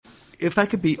If I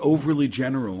could be overly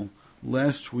general,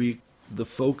 last week the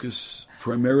focus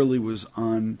primarily was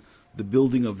on the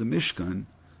building of the Mishkan.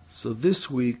 So this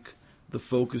week the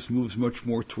focus moves much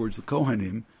more towards the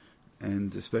Kohanim,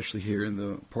 and especially here in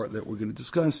the part that we're going to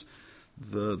discuss,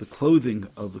 the clothing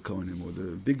of the Kohanim, or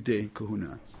the Big Day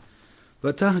Kohuna.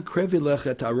 V'atah hakrev elech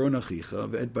et Aaron achicha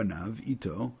ve'et banav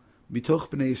ito mitoch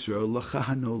bnei Yisrael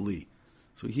lachahano li.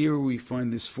 So here we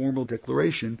find this formal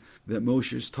declaration that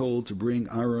Moshe is told to bring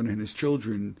Aaron and his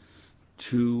children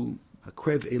to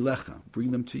Hakrev Elecha,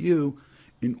 bring them to you,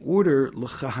 in order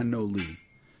l'chahano li,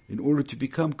 in order to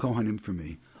become Kohanim for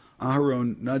me.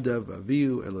 Aaron, Nadav,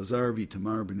 Avihu, Elazar,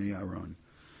 V'itamar, b'nei Aaron.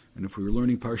 And if we were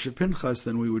learning Parshat Pinchas,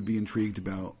 then we would be intrigued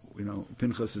about,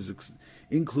 Pinchas'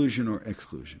 inclusion or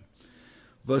exclusion.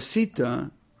 Vasita,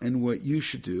 and what you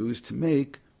should do is to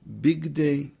make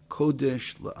Bigdei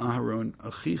Kodesh la'Aharon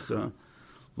Achicha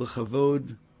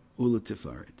l'Chavod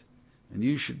u'l'Tifaret. And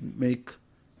you should make,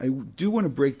 I do want to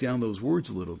break down those words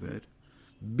a little bit.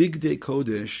 Bigdei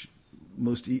Kodesh,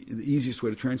 the easiest way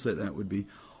to translate that would be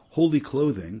holy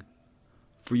clothing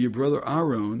for your brother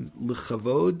Aaron,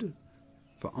 l'Chavod,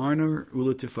 for honor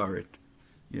u'l'Tifaret.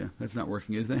 Yeah, that's not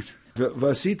working, is that?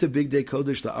 Vasita Bigdei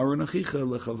Kodesh la'Aharon Achicha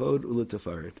l'Chavod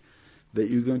u'l'Tifaret. That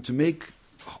you're going to make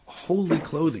holy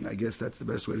clothing, I guess that's the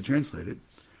best way to translate it,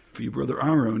 for your brother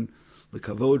Aaron,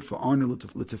 l'kavod, for honor,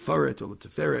 l'tifaret, or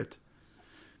l'tiferet.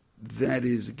 That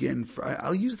is, again,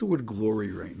 I'll use the word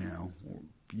glory right now, or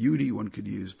beauty one could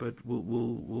use, but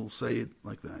we'll say it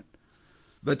like that.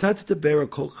 V'atat tebera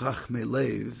kol chachmei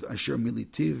lev, asher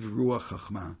militiv ruach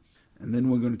chachma. And then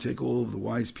we're going to take all of the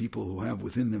wise people who have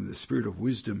within them the spirit of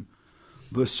wisdom.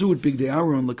 V'asud bigdei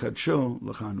Aaron l'kadsho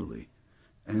l'chanuli.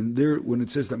 And there, when it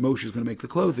says that Moshe is going to make the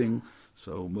clothing,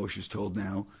 so Moshe is told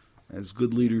now, as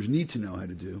good leaders need to know how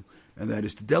to do, and that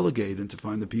is to delegate and to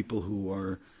find the people who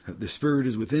are, the spirit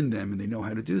is within them and they know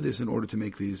how to do this in order to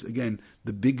make these, again,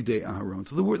 the big day Aharon.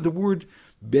 So the word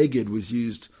beged was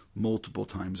used multiple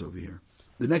times over here.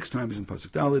 The next time is in Pasuk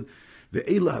Daled,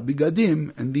 ve'ela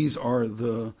bigadim, and these are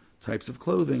the types of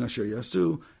clothing, asher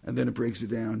yasu, and then it breaks it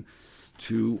down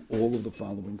to all of the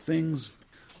following things.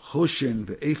 Choshen,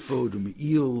 ve'ephod,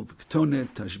 u'me'il, v'ketonet,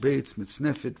 tashbetz,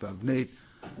 mitznefet, v'avnet.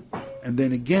 And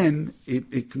then again,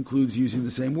 it concludes using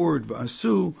the same word,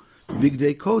 v'asu,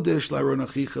 bigdei kodesh, la'aron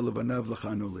achicha, levanav,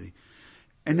 l'chanoli.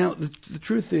 And now, the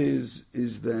truth is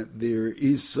that there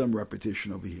is some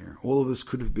repetition over here. All of this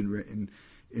could have been written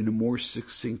in a more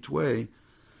succinct way.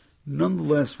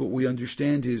 Nonetheless, what we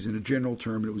understand is, in a general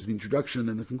term, it was the introduction and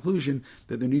then the conclusion,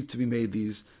 that there need to be made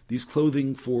these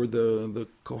clothing for the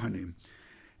Kohanim.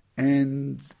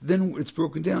 And then it's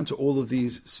broken down to all of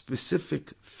these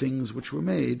specific things which were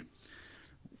made.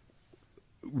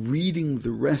 Reading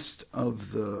the rest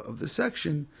of the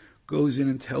section goes in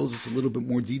and tells us a little bit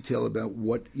more detail about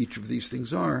what each of these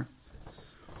things are.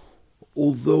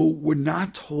 Although we're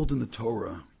not told in the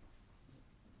Torah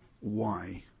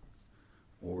why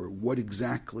or what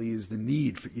exactly is the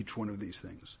need for each one of these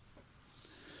things.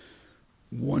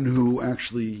 One who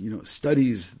actually,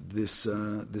 studies this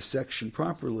section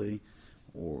properly,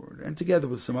 and together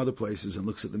with some other places, and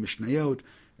looks at the Mishnayot,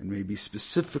 and maybe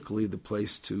specifically the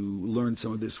place to learn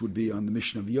some of this would be on the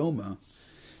Mishnah of Yoma.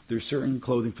 There's certain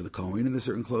clothing for the Kohen, and there's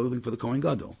certain clothing for the Kohen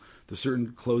Gadol. There's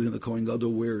certain clothing the Kohen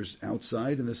Gadol wears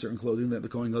outside, and there's certain clothing that the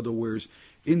Kohen Gadol wears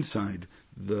inside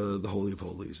the Holy of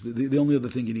Holies. The only other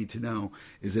thing you need to know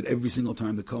is that every single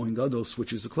time the Kohen Gadol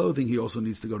switches the clothing, he also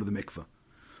needs to go to the mikveh.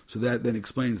 So that then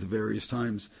explains the various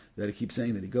times that it keeps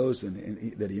saying that he goes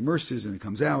and that he immerses and it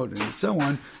comes out and so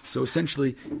on. So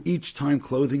essentially, each time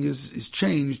clothing is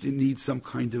changed, it needs some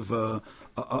kind of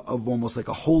almost like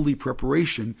a holy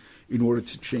preparation in order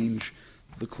to change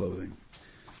the clothing.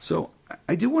 So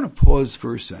I do want to pause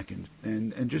for a second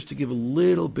and just to give a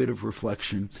little bit of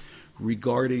reflection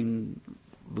regarding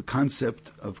the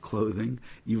concept of clothing,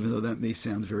 even though that may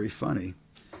sound very funny.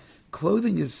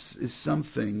 Clothing is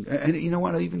something, and you know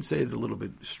what, I'll even say it a little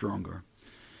bit stronger.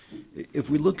 If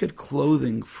we look at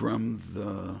clothing from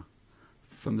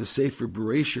the Sefer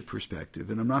Bereshit perspective,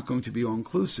 and I'm not going to be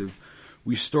all-inclusive,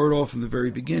 we start off in the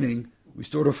very beginning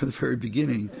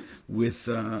with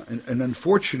an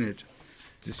unfortunate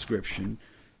description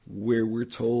where we're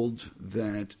told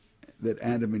that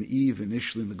Adam and Eve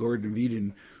initially in the Garden of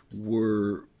Eden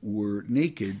were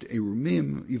naked, a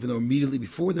rumim, even though immediately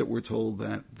before that we're told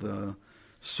that the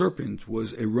serpent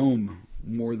was a rom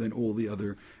more than all the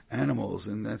other animals,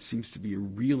 and that seems to be a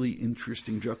really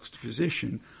interesting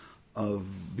juxtaposition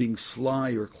of being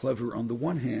sly or clever on the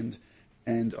one hand,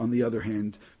 and on the other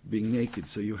hand, being naked.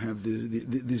 So you have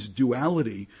this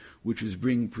duality which is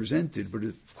being presented, but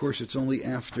of course it's only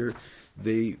after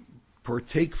they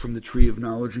partake from the tree of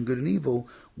knowledge and good and evil,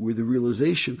 where the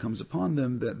realization comes upon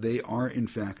them that they are in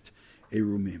fact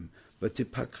erumim.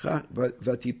 Vatipakachna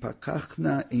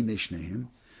einei shneim.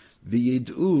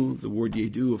 V'yedu, the word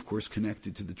yedu, of course,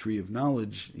 connected to the tree of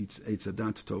knowledge, Eitz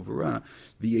Hadat Tov Ra.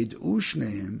 V'yedu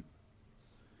shneim,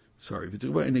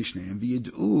 v'tuba einei shneim,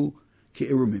 v'yedu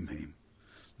ke'erumim heim.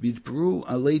 V'yidperu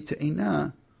alei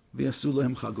te'ena, v'yasu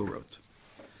lehem chagorot.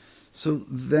 So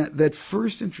that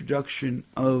first introduction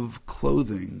of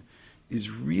clothing is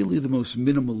really the most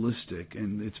minimalistic,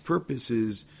 and its purpose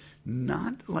is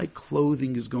not like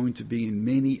clothing is going to be in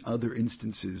many other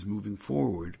instances moving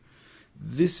forward.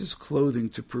 This is clothing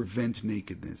to prevent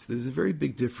nakedness. There's a very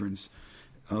big difference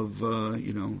of,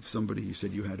 somebody, you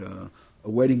said you had a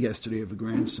wedding yesterday of a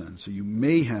grandson, so you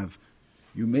may have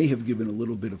given a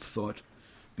little bit of thought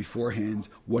beforehand,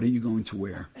 what are you going to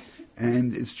wear?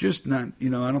 And it's just not, I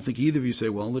don't think either of you say,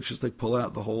 well, let's just pull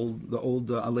out the old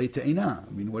alei te'ena.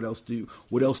 I mean, what else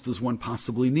does one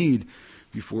possibly need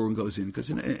before one goes in? Because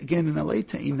again, an alei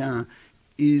te'ena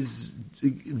is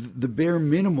the bare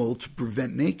minimal to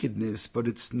prevent nakedness, but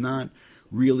it's not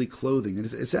really clothing. And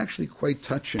it's actually quite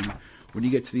touching when you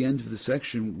get to the end of the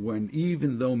section, when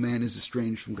even though man is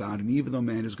estranged from God, and even though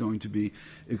man is going to be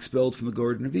expelled from the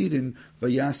Garden of Eden,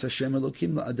 Vayas Hashem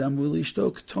Elokim la'adam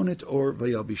u'lishto ketonet or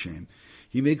vayal bishem.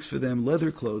 He makes for them leather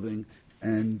clothing,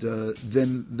 and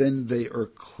then they are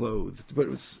clothed. But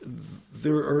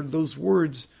there are those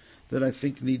words that I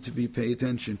think need to be paid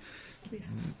attention.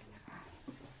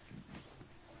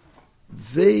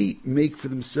 They make for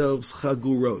themselves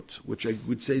chagurot, which I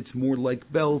would say it's more like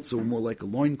belts or more like a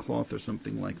loincloth or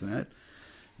something like that.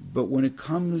 But when it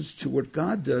comes to what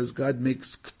God does, God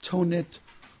makes ketonet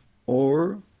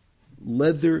or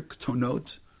leather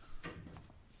ketonot,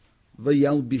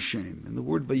 vayal bishem. And the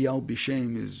word vayal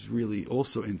bishem is really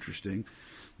also interesting.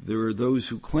 There are those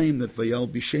who claim that vayal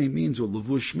bishem means, or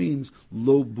levush means,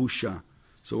 lo busha.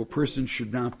 So a person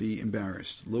should not be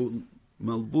embarrassed. Lo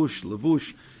malbush,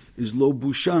 levush, is lo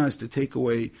busha, is to take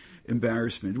away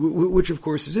embarrassment, which of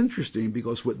course is interesting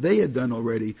because what they had done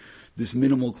already, this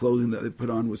minimal clothing that they put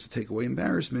on, was to take away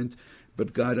embarrassment,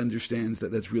 but God understands that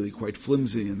that's really quite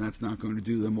flimsy and that's not going to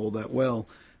do them all that well,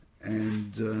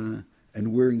 and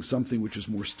wearing something which is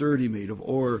more sturdy, made of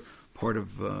ore, part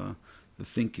of the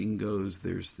thinking goes,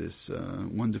 there's this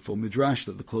wonderful midrash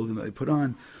that the clothing that they put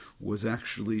on was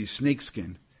actually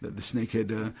snakeskin. That the snake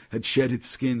had shed its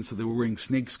skin, so they were wearing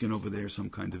snakeskin over there, some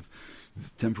kind of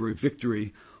temporary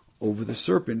victory over the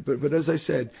serpent. But as I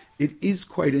said, it is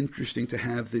quite interesting to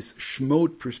have this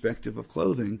Shmot perspective of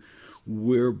clothing,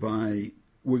 whereby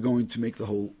we're going to make the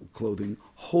whole clothing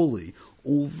holy.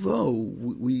 Although,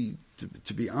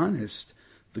 to be honest,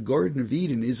 the Garden of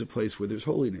Eden is a place where there's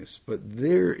holiness, but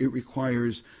there it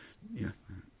requires,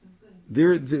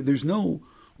 there's no,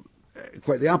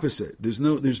 quite the opposite. There's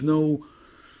no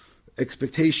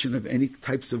expectation of any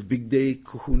types of big day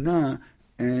kahuna.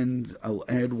 And I'll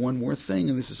add one more thing,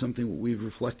 and this is something we've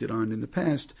reflected on in the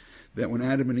past, that when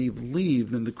Adam and Eve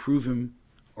leave, then the Kruvim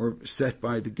are set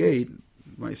by the gate.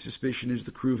 My suspicion is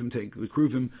the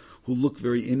Kruvim who look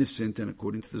very innocent, and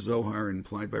according to the Zohar and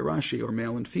implied by Rashi, are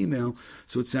male and female,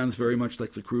 so it sounds very much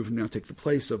like the Kruvim now take the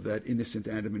place of that innocent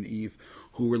Adam and Eve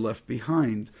who were left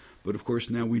behind. But of course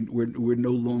now we're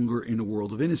no longer in a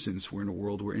world of innocence. We're in a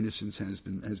world where innocence has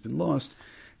been lost.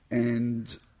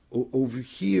 And over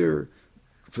here,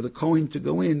 for the Kohen to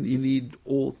go in, you need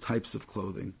all types of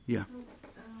clothing. Yeah.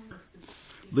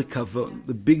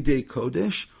 The big day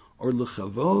Kodesh, or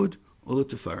L'chavod, or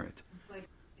L'tefaret.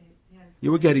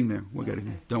 Yeah, we're getting there.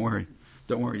 Don't worry.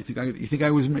 You think I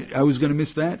was going to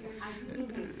miss that? I didn't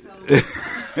think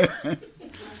so.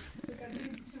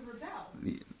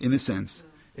 In a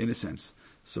sense.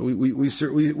 So we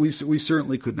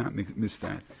certainly could not miss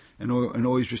that. And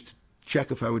always just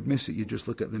check if I would miss it. You just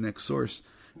look at the next source,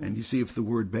 and you see if the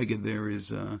word beged there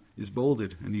is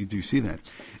bolded, and you do see that.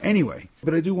 Anyway,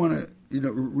 but I do want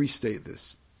to restate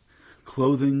this.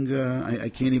 Clothing, I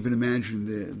can't even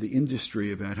imagine the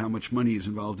industry, about how much money is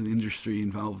involved in the industry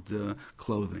involved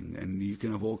clothing. And you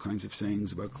can have all kinds of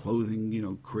sayings about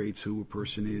clothing, creates who a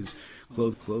person is.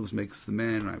 Clothes makes the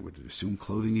man. I would assume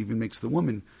clothing even makes the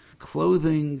woman.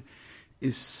 Clothing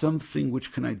is something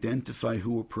which can identify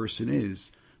who a person is,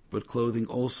 but clothing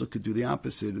also could do the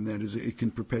opposite, and that is it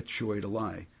can perpetuate a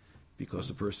lie, because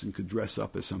a person could dress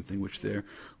up as something which they're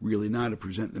really not, to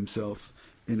present themselves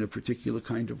in a particular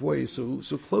kind of way. So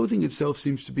clothing itself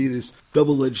seems to be this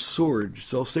double-edged sword.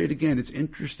 So I'll say it again, it's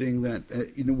interesting that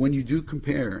when you do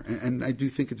compare, and I do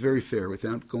think it's very fair,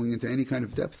 without going into any kind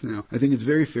of depth now, I think it's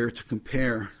very fair to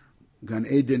compare Gan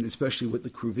Eden, especially with the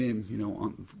Kruvim,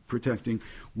 protecting,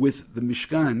 with the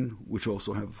Mishkan, which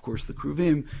also have, of course, the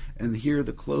Kruvim, and here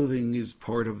the clothing is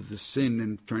part of the sin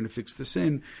and trying to fix the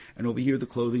sin, and over here the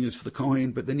clothing is for the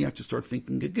Kohen, but then you have to start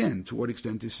thinking again, to what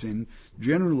extent is sin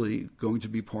generally going to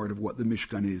be part of what the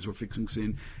Mishkan is, or fixing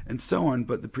sin, and so on,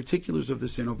 but the particulars of the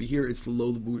sin over here, it's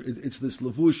this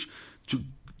lavush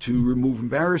to remove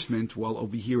embarrassment, while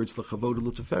over here it's the chavod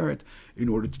l'teferet, in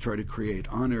order to try to create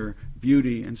honor,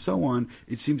 beauty, and so on.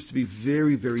 It seems to be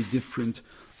very, very different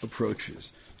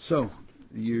approaches. So,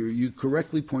 you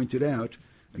correctly pointed out,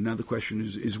 and now the question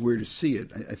is where to see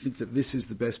it. I think that this is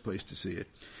the best place to see it.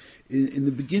 In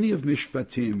the beginning of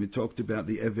Mishpatim, it talked about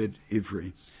the Eved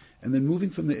Ivri, and then moving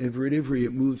from the Eved Ivri,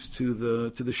 it moves to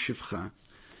the Shivcha.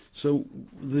 So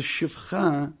the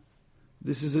Shivcha,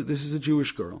 this is a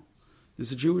Jewish girl.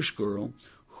 There's a Jewish girl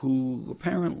who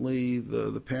apparently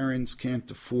the parents can't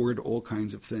afford all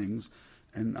kinds of things,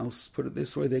 and I'll put it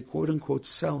this way, they quote-unquote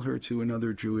sell her to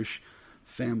another Jewish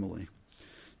family.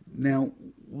 Now,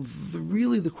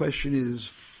 the question is,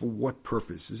 for what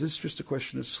purpose? Is this just a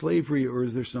question of slavery, or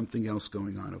is there something else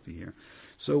going on over here?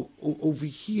 So over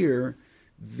here,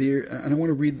 and I want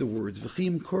to read the words,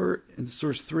 V'chim kor, in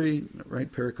source 3,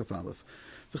 right, Perek Aleph,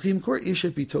 V'chim kor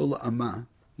ishet bito la'ama,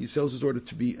 he sells his daughter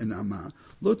to be an amma.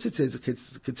 Lo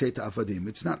tzitzei ta'avadim.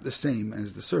 It's not the same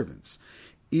as the servants.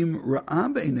 Im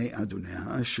ra'a b'einei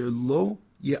adoneha asher lo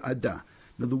ye'ada.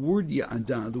 Now the word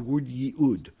ye'ada, the word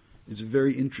yi'ud, is a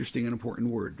very interesting and important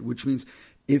word, which means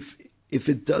if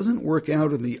it doesn't work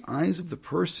out in the eyes of the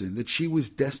person that she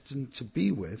was destined to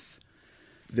be with,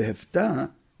 v'hefta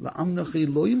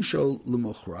la'amnachi lo yimshol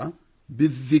l'mochra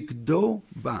bivigdo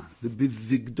ba. The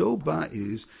bivigdo ba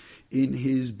is in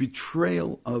his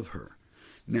betrayal of her.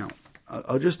 Now,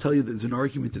 I'll just tell you there's an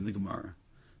argument in the Gemara,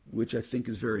 which I think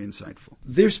is very insightful.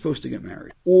 They're supposed to get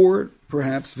married. Or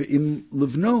perhaps v'im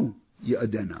livno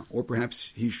ya'adena. Or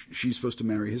perhaps she's supposed to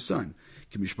marry his son.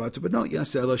 Kimishpata, but no,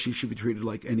 yasela, she should be treated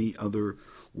like any other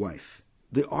wife.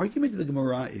 The argument of the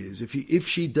Gemara is, if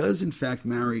she does in fact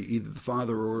marry either the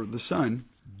father or the son,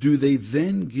 do they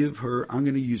then give her, I'm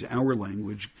going to use our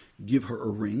language, give her a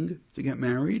ring to get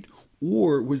married?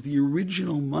 Or was the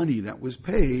original money that was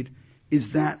paid,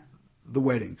 is that the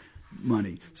wedding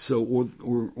money? So,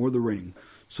 or the ring.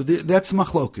 So that's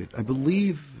machloket. I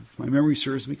believe, if my memory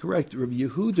serves me correct, Rabbi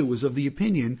Yehuda was of the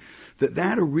opinion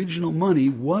that original money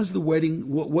was the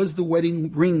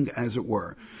wedding ring, as it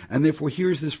were. And therefore,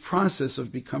 here's this process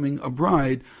of becoming a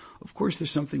bride. Of course, there's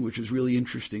something which is really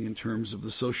interesting in terms of the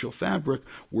social fabric,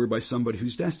 whereby somebody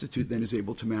who's destitute then is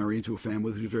able to marry into a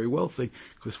family who's very wealthy,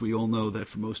 because we all know that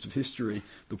for most of history,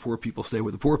 the poor people stay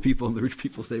with the poor people and the rich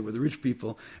people stay with the rich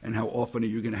people, and how often are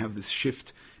you going to have this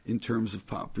shift in terms of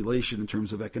population, in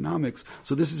terms of economics.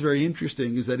 So this is very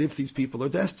interesting, is that if these people are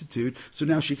destitute, so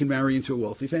now she can marry into a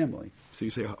wealthy family. So you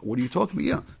say, what are you talking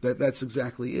about? Yeah, that's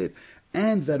exactly it.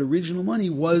 And that original money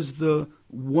was the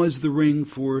ring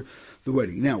for the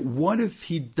wedding. Now, what if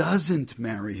he doesn't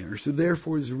marry her? So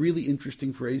therefore is a really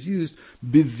interesting phrase used,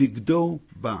 bivigdo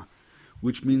ba,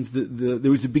 which means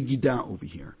there was a bigida over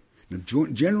here. Now,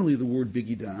 generally the word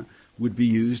bigida would be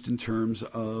used in terms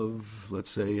of,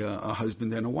 let's say, a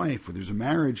husband and a wife, where there's a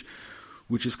marriage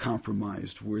which is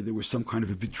compromised, where there was some kind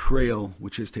of a betrayal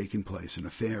which has taken place, an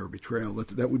affair, betrayal,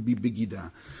 that would be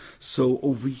bigida. So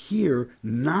over here,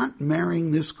 not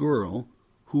marrying this girl,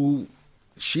 who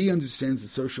she understands the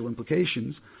social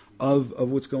implications of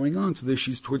what's going on, so there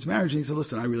she's towards marriage, and he said,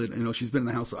 listen, I really, she's been in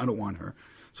the house, so I don't want her.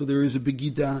 So there is a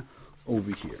bigida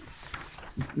over here.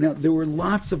 Now, there were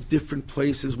lots of different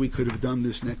places we could have done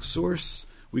this next source.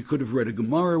 We could have read a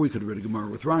Gemara, we could have read a Gemara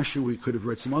with Rashi, we could have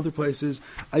read some other places.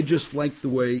 I just like the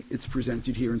way it's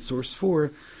presented here in source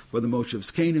 4 by the Moshe of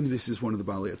Zkenim. This is one of the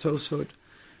Balei Tosfot.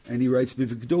 And he writes,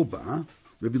 Bivigdoba,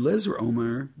 Rabbi Lezer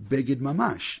Omer, Beged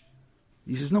Mamash.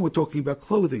 He says, no, we're talking about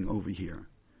clothing over here.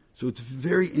 So it's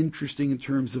very interesting in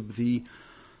terms of the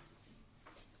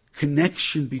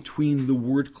connection between the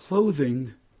word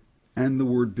clothing and the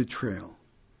word betrayal.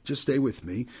 Just stay with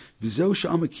me. That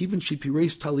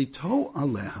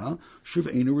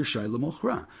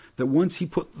once he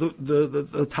put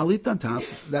the talit on top,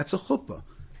 that's a chuppah.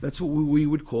 That's what we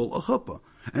would call a chuppah.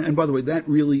 And by the way, that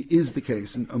really is the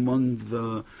case among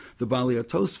the Balei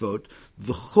Tosfot.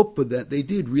 The chuppah that they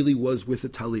did really was with a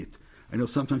talit. I know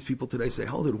sometimes people today say,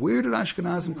 hold it, where did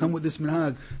Ashkenazim come with this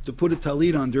minhag to put a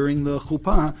talit on during the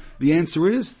chuppah? The answer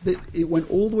is that it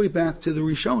went all the way back to the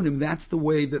Rishonim. That's the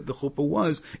way that the chuppah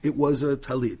was. It was a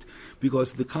talit.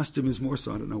 Because the custom is more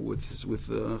so, I don't know, with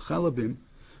chalabim,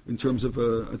 in terms of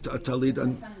a talit.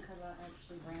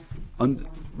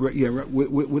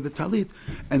 With a talit.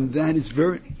 And that is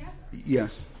very...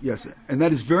 Yes, and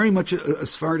that is very much a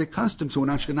Sephardic custom. So when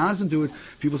Ashkenazim do it,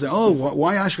 people say, "Oh,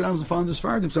 why Ashkenazim follow the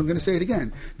Sephardim?" So I'm going to say it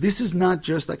again. This is not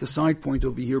just like a side point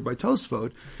over here by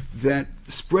Tosfot that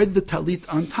spread the talit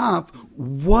on top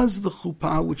was the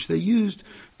chuppah which they used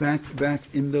back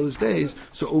in those days.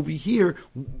 So over here,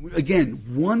 again,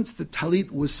 once the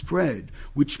talit was spread,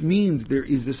 which means there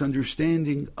is this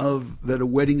understanding of that a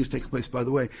wedding is taking place. By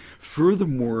the way,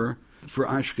 furthermore, for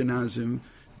Ashkenazim,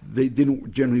 they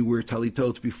didn't generally wear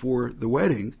talitot before the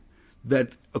wedding,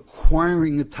 that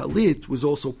acquiring a talit was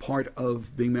also part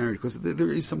of being married, because there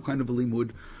is some kind of a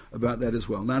limud about that as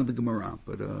well. Not in the Gemara,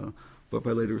 but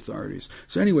by later authorities.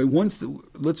 So anyway,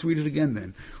 let's read it again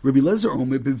then. Rabbi Lezer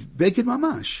Omer, beged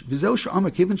mamash, v'zeu she'amar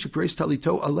kiven she'preis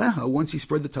talito aleha, once he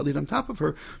spread the talit on top of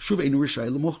her, shuv einu rishai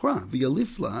l'mochra,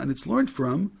 v'yalifla, and it's learned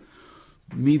from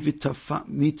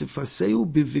mitafaseu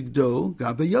bivigdo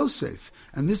gaba Yosef.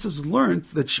 And this is learned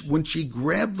that when she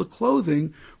grabbed the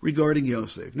clothing regarding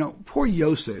Yosef. Now, poor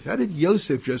Yosef. How did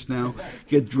Yosef just now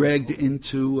get dragged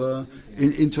into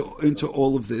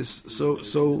all of this? So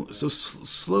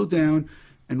slow down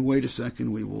and wait a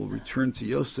second. We will return to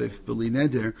Yosef B'li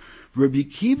Neder. Rabbi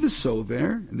Kiva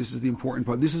Sover, and this is the important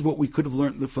part. This is what we could have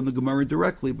learned from the Gemara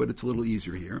directly, but it's a little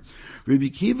easier here. Rabbi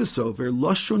Kiva Sover,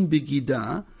 Lashon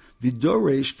Begida,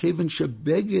 Vidoresh kevan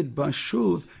shebeged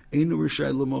bashuv einu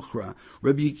rishai l'mochra.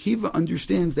 Rabbi Akiva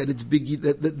understands that it's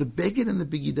that the beged and the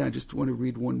begida. I just want to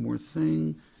read one more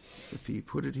thing. If he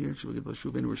put it here, shebeged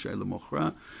bashuv einu rishai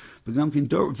l'mochra. V'gam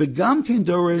ken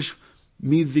doresh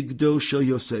mi vigdo shel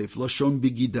Yosef lashon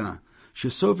begida.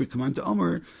 Shesover command to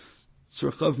Omer. So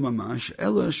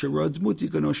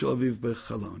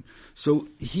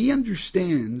he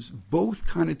understands both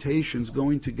connotations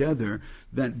going together,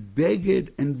 that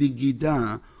beged and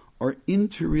begida are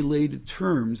interrelated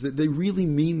terms, that they really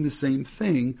mean the same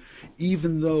thing,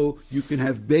 even though you can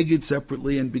have beged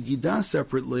separately and begida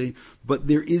separately, but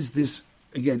there is this,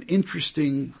 again,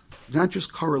 interesting, not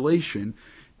just correlation,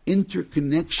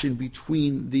 interconnection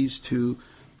between these two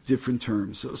different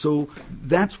terms. So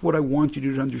that's what I want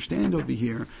you to understand over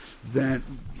here, that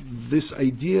this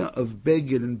idea of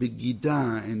beged and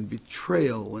begida and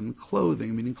betrayal and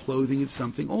clothing, meaning clothing is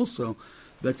something also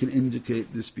that can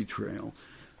indicate this betrayal.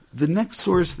 The next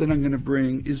source that I'm going to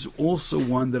bring is also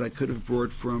one that I could have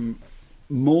brought from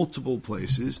multiple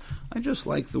places. I just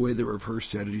like the way that Rav Hirsch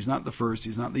said it. He's not the first,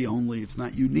 he's not the only, it's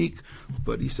not unique,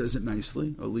 but he says it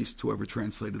nicely. At least whoever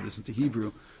translated this into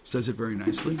Hebrew says it very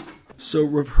nicely. So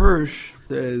Rav Hirsch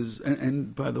says,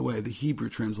 and by the way, the Hebrew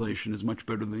translation is much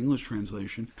better than the English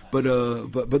translation, but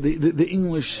the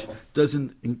English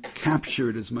doesn't capture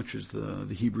it as much as the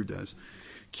Hebrew does.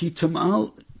 Ki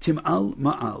tim'al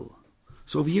ma'al.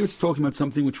 So over here it's talking about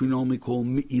something which we normally call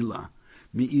mi'ilah.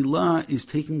 Mi'ilah is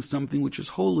taking something which is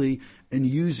holy and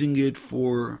using it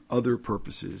for other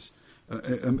purposes,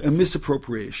 a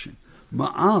misappropriation.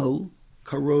 Ma'al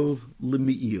karov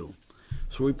lemi'il.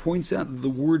 So he points out that the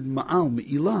word ma'al,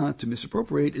 mi'ilah, to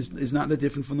misappropriate, is not that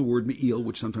different from the word mi'il,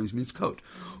 which sometimes means coat.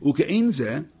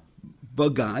 Uke'enze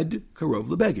bagad karov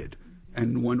lebeged.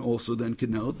 And one also then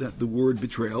can note that the word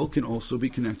betrayal can also be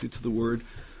connected to the word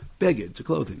beged, to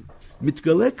clothing.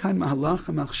 Mitgale kan mahalach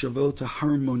ha'machshavot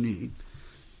harmoni.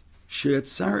 He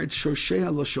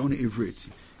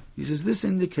says this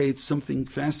indicates something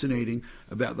fascinating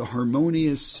about the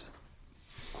harmonious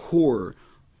core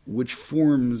which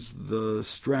forms the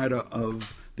strata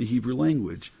of the Hebrew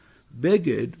language.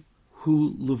 Beged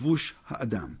hu levush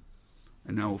ha'adam.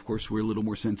 And now, of course, we're a little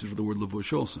more sensitive to the word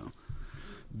levush also.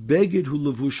 Beged hu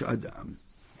levush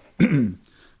ha'adam.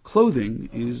 Clothing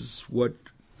is what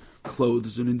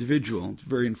clothes an individual. It's a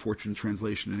very unfortunate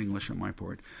translation in English on my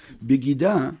part.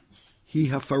 Begida hi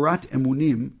hafarat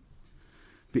emunim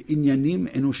be'inyanim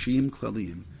enoshiyim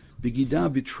klaliyim.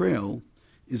 Begida, betrayal,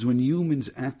 is when humans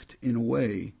act in a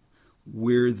way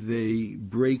where they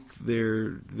break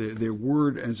their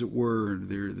word, as it were.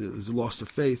 There's a loss of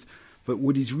faith. But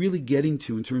what he's really getting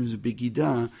to in terms of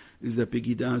begida is that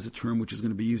begida is a term which is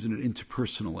going to be used on an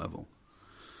interpersonal level.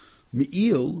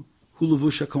 Mi'il hu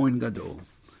levush hakohen gadol.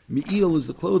 Mi'il is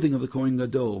the clothing of the Kohen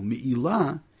Gadol.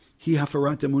 Mi'ilah hi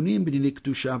hafarat emunim b'dinei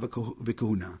kedusha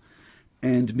v'kehuna.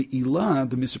 And mi'ilah,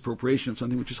 the misappropriation of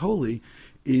something which is holy,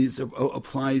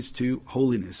 applies to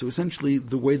holiness. So essentially,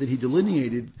 the way that he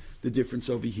delineated the difference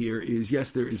over here is,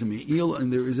 yes, there is a mi'il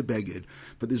and there is a beged,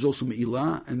 but there's also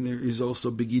mi'ilah and there is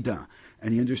also begida.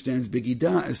 And he understands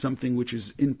begida as something which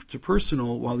is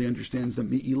interpersonal, while he understands that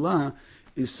mi'ilah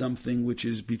is something which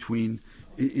is between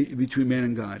man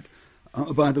and God.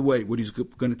 By the way, what he's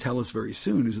going to tell us very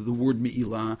soon is that the word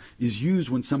me'ilah is used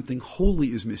when something holy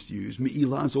is misused.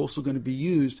 Me'ilah is also going to be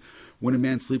used when a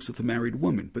man sleeps with a married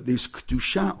woman. But there's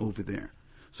kedusha over there.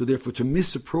 So therefore, to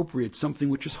misappropriate something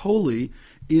which is holy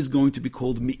is going to be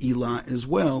called me'ilah as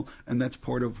well, and that's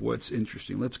part of what's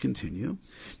interesting. Let's continue.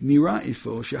 Nira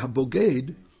ifo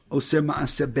shehaboged oseh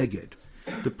ma'aseh beged.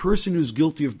 The person who's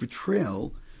guilty of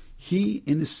betrayal, he,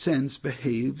 in a sense,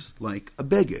 behaves like a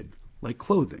beged, like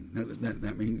clothing. Now,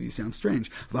 that maybe sounds strange.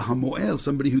 V'hamoel,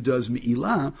 somebody who does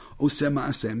me'ilah, oseh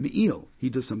ma'aseh me'il. He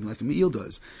does something like a me'il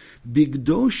does.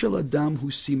 Bigdo shel adam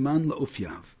hu siman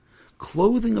la'ofyav.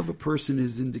 Clothing of a person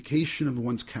is indication of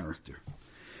one's character,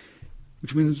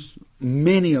 which means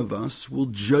many of us will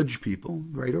judge people,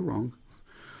 right or wrong,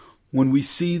 when we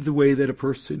see the way that a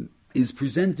person is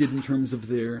presented in terms of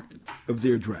their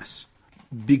dress.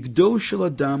 Bigdo shel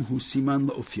adam hu siman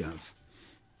la'ofyav.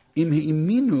 Im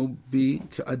he'iminu bi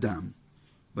ka'adam,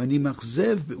 v'ani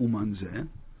machzev be'uman zeh,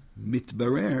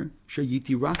 mitbarer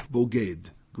shayiti rak boged,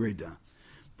 greda.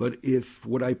 But if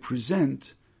what I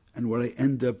present and what I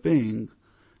end up being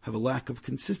have a lack of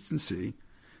consistency,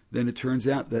 then it turns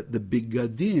out that the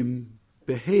bigadim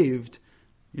behaved,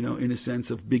 in a sense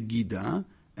of bigida,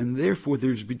 and therefore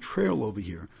there's betrayal over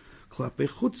here. Klape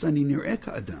chutz ani nir'eh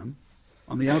ka'adam.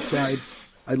 On the outside,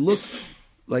 I look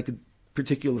like a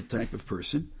particular type of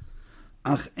person.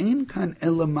 Ach ein kan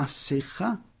ela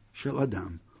masecha shel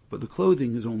adam. But the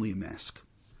clothing is only a mask.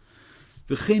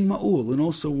 V'chein ma'ul, and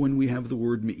also when we have the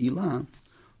word me'ilah,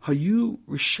 Hayu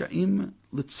rishaim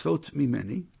litzvot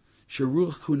mimeni,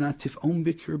 sheruach kuna tif'om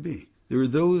bikirbi. There are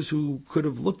those who could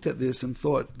have looked at this and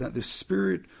thought that the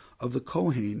spirit of the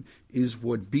Kohen is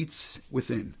what beats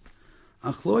within.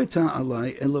 Ach lo ita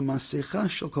alai ela masecha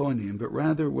shel kohanim, but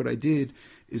rather what I did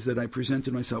is that I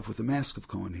presented myself with a mask of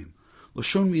kohanim.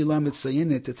 Lashon mi'ilah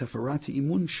mitzayenet et hafarati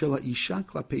imun shel ha'isha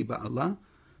klapei ba'ala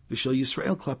v'shel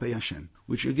Yisrael klapei Hashem,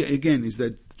 which again is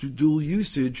that dual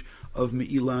usage of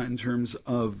me'ilah in terms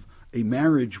of a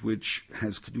marriage which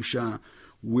has kedusha,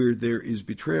 where there is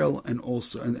betrayal, and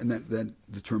also and that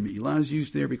the term me'ilah is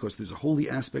used there because there's a holy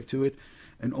aspect to it,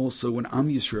 and also when Am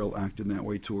Yisrael acted in that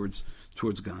way towards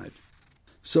God.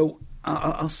 So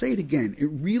I'll say it again. It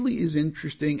really is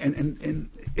interesting, and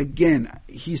again,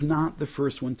 he's not the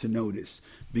first one to notice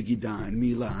Bigidah and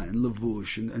Milah and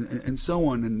Lavush and so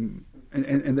on,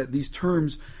 and that these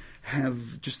terms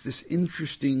have just this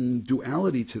interesting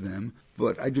duality to them,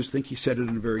 but I just think he said it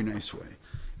in a very nice way.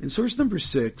 In source number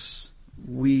 6,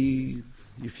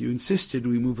 if you insisted,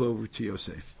 we move over to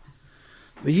Yosef.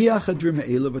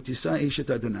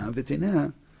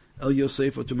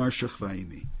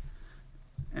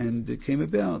 And it came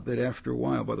about that after a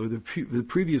while, by the way, the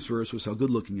previous verse was how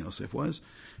good-looking Yosef was,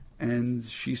 and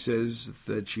she says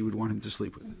that she would want him to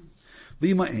sleep with him.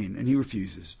 And he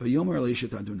refuses.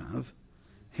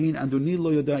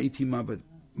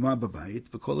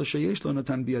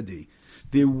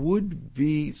 There would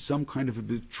be some kind of a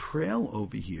betrayal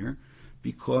over here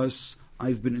because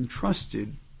I've been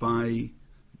entrusted by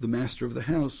the master of the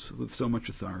house with so much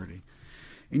authority.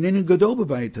 And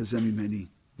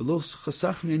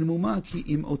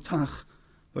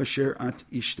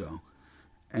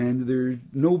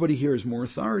nobody here has more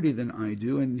authority than I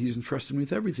do, and he's entrusted me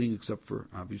with everything except for,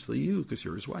 obviously, you, because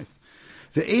you're his wife.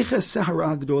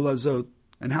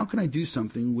 And how can I do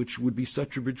something which would be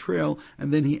such a betrayal?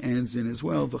 And then he ends in as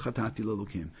well, and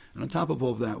on top of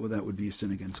all of that, that would be a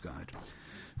sin against God,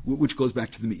 which goes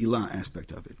back to the Me'ilah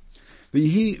aspect of it.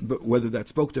 But whether that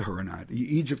spoke to her or not,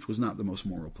 Egypt was not the most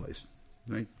moral place.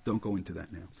 Right? Don't go into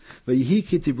that now.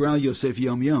 Yosef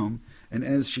yom yom, and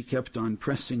as she kept on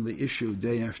pressing the issue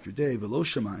day after day, v'lo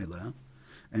shama,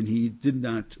 and he did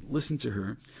not listen to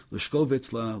her,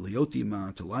 l'shkovetzla,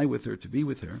 liyotima, to lie with her, to be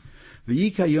with her,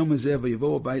 v'yika yom hazeh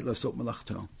v'yavo abayit lasot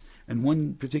malachto. And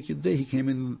one particular day he came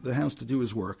in the house to do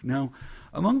his work. Now,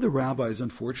 among the rabbis,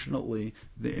 unfortunately,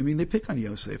 they pick on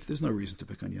Yosef. There's no reason to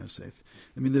pick on Yosef.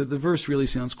 The verse really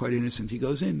sounds quite innocent. He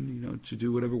goes in, to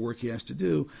do whatever work he has to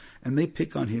do, and they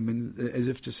pick on him as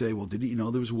if to say, well, didn't you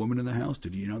know there was a woman in the house?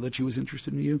 Did you know that she was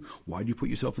interested in you? Why did you put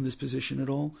yourself in this position at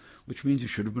all? Which means you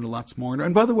should have been a lot smarter.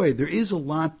 And by the way, there is a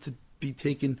lot to be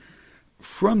taken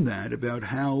from that about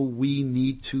how we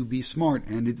need to be smart,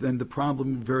 and the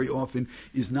problem very often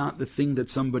is not the thing that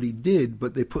somebody did,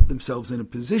 but they put themselves in a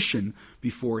position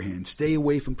beforehand. Stay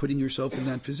away from putting yourself in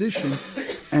that position.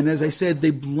 And as I said,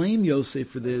 they blame Yosef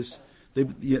for this.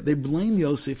 they blame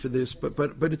Yosef for this,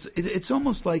 but it's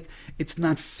almost like it's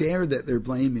not fair that they're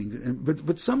blaming.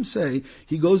 But some say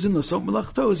he goes in l'sot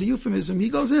melachto is a euphemism. He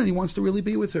goes in and he wants to really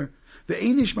be with her.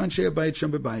 Ve'einish manshei habayit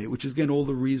sham bebayit, which is again all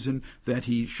the reason that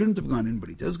he shouldn't have gone in, but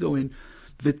he does go in.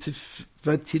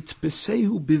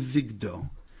 V'titbesehu bivigdo.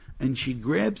 And she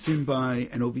grabs him by,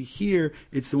 and over here,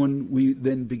 it's the one we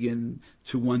then begin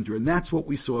to wonder. And that's what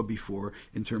we saw before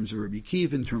in terms of Rabbi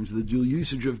Kiva, in terms of the dual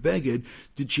usage of Beged.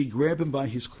 Did she grab him by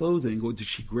his clothing, or did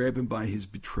she grab him by his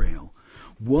betrayal?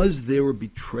 Was there a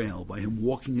betrayal by him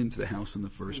walking into the house in the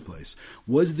first place?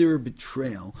 Was there a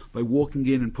betrayal by walking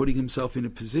in and putting himself in a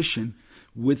position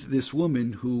with this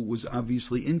woman who was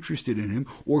obviously interested in him?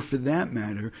 Or for that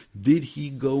matter, did he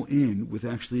go in with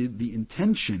actually the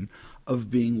intention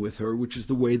of being with her, which is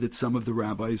the way that some of the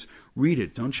rabbis read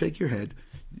it? Don't shake your head.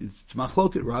 It's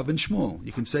machloket, Rav and Shmuel.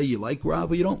 You can say you like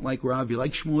Rav or you don't like Rav, you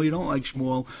like Shmuel, you don't like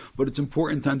Shmuel, but it's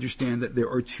important to understand that there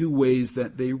are two ways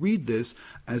that they read this.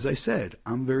 As I said,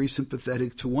 I'm very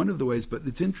sympathetic to one of the ways, but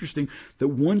it's interesting that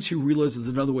once you realize there's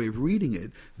another way of reading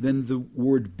it, then the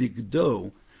word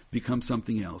bigdo becomes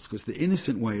something else, because the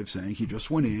innocent way of saying he just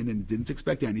went in and didn't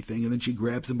expect anything, and then she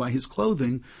grabs him by his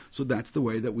clothing, so that's the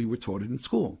way that we were taught it in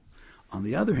school. On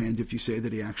the other hand, if you say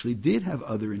that he actually did have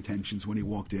other intentions when he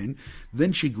walked in,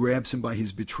 then she grabs him by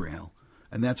his betrayal.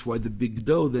 And that's why the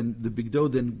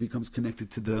bigdo then becomes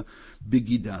connected to the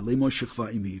bigida. Lemo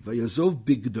shechva imi. Vayazov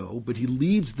bigdo, but he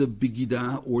leaves the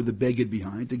bigida or the beged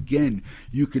behind. Again,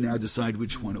 you can now decide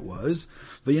which one it was.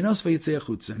 Vayanos vayitzei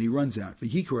achutza, and he runs out.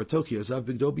 Vayikra toki azav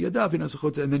bigdo biyadav vayanos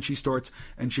achutza, and then she starts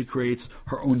and she creates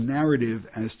her own narrative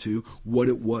as to what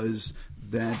it was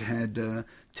that had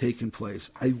taken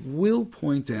place. I will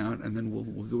point out, and then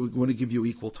we're going to give you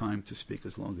equal time to speak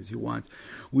as long as you want.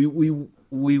 We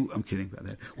I'm kidding about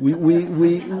that. We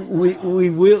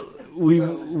will.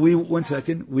 One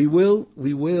second. We will.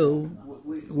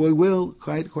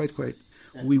 Quite.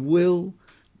 We will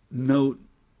note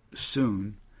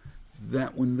soon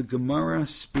that when the Gemara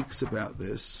speaks about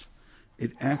this,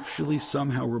 it actually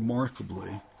somehow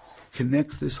remarkably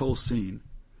connects this whole scene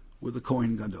with the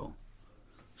Kohen Gadol.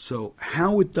 So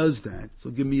how it does that, so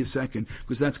give me a second,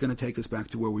 because that's going to take us back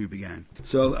to where we began.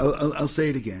 So I'll say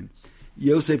it again.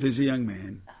 Yosef is a young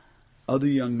man. Other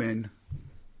young men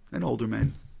and older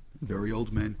men, very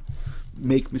old men,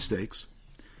 make mistakes.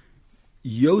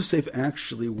 Yosef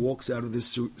actually walks out of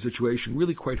this situation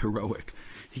really quite heroic.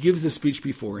 He gives the speech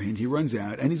beforehand. He runs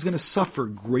out, and he's going to suffer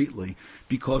greatly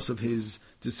because of his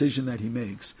decision that he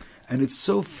makes. And it's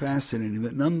so fascinating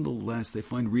that nonetheless they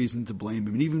find reason to blame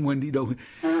him. And even when,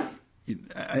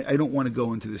 I don't want to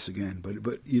go into this again, but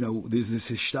there's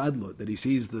this hishtadlut that he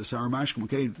sees the Saramashkim.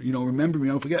 Okay, remember me,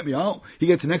 don't forget me. Oh, he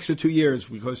gets an extra 2 years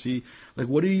because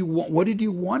what did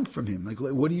you want from him? Like,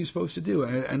 what are you supposed to do?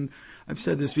 And I've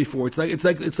said this before. It's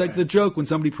like the joke when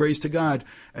somebody prays to God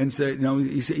and said,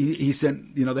 he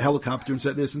sent the helicopter and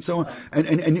said this and so on.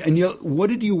 And what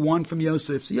did you want from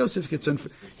Yosef? So Yosef gets on.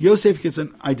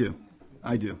 I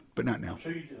do, but not now.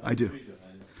 Sure you do. I do.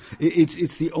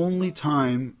 It's the only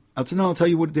time. I'll tell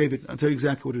you what, David. I'll tell you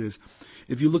exactly what it is.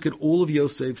 If you look at all of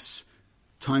Yosef's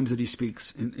times that he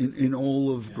speaks in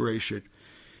all of Bereshit,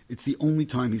 it's the only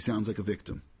time he sounds like a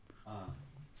victim.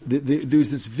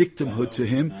 There's this victimhood to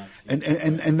him,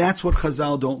 and that's what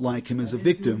Chazal don't like him as a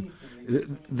victim.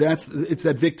 It's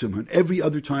that victimhood. Every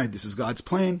other time, this is God's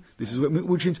plan. This is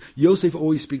which means Yosef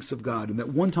always speaks of God, and that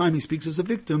one time he speaks as a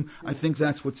victim. I think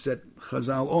that's what set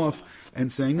Chazal off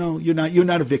and saying, no, you're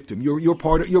not a victim. You're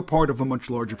part of a much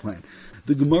larger plan.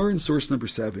 The Gemara in source number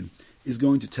 7 is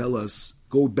going to tell us,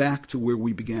 go back to where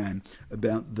we began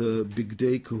about the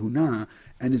Bigdei Kahuna,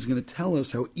 and is going to tell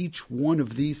us how each one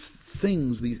of these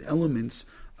things, these elements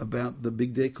about the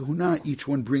Bigdei Kahuna, each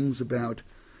one brings about,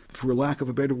 for lack of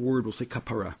a better word, we'll say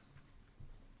kapara,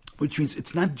 which means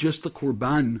it's not just the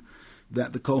korban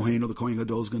that the Kohen or the Kohen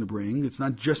Gadol is going to bring. It's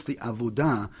not just the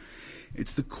avodah.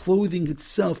 It's the clothing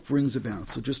itself brings about.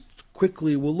 So just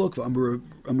quickly, we'll look. Amar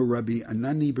Rabbi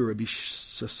Anani Rabbi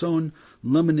Sason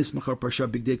Lamanis Machar Parsha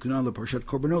Bigdei Kuna LaParshat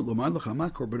Korbanot Lomad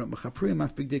Lachama Korbanot Mechaprim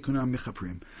Af Bigdei Kuna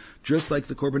Mechaprim. Just like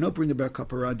the Korbanot bring about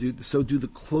kapara, so do the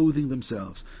clothing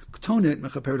themselves. Ktonet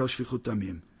Mechaperet Al Shvichut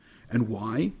Damim. And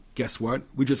why? Guess what?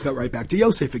 We just got right back to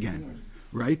Yosef again,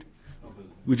 right?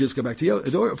 We just got back to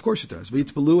Yosef. Of course it does.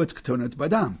 V'yitpalu et ketonet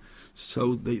badam.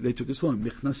 So they took it slow.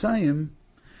 Michnasayim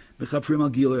mechaprim al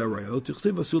gilei arayot.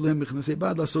 Tichtiv asu lehem michnasei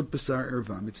bad lasot besar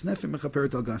ervam. It's nefim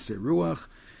mechaperet al gasei ruach.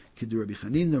 Kidu Rabbi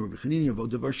Chanina yavod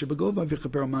davar shebagova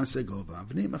v'chaper al maaseh gova.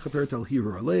 Avnei mechaperet al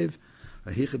hirur alev.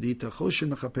 Ahichadita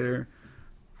choshen mechaper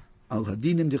al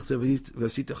hadinim dichtiv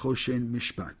v'asita choshen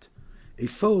mishpat.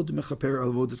 Efod mechaper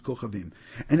avodat kochavim.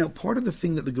 And now part of the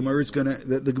thing that the Gemara is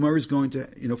going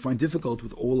to find difficult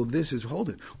with all of this is, hold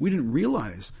it, we didn't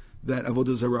realize that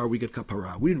avodah zarah we get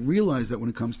kapara. We didn't realize that when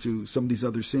it comes to some of these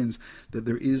other sins that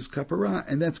there is kapara,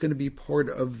 and that's going to be part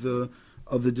of the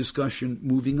discussion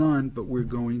moving on. But we're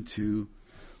going to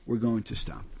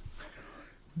stop.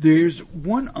 There's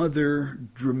one more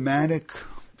dramatic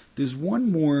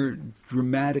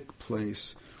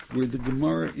place where the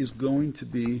Gemara is going to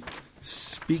be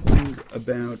speaking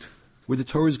about, where the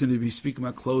Torah is going to be speaking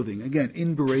about clothing, again,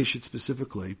 in Bereshit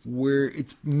specifically, where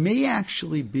it may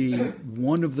actually be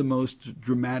one of the most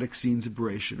dramatic scenes of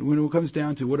Bereshit. When it comes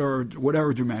down to what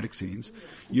are dramatic scenes,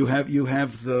 you have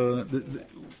the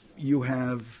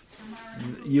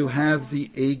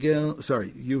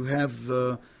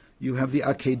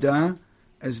Akedah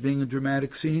as being a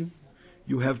dramatic scene.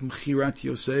 You have Mechirat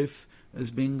Yosef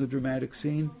as being a dramatic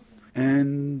scene,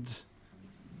 and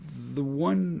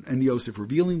Yosef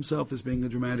revealing himself as being a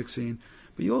dramatic scene.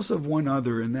 But you also have one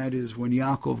other, and that is when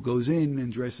Yaakov goes in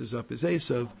and dresses up as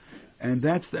Esav, and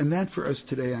that for us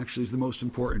today actually is the most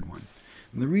important one.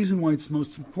 And the reason why it's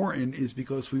most important is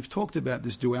because we've talked about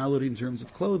this duality in terms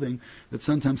of clothing, that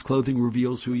sometimes clothing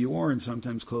reveals who you are, and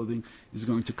sometimes clothing is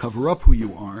going to cover up who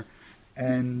you are.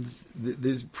 And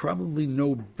there's probably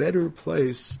no better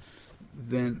place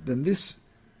than this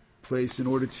place in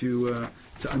order to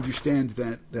understand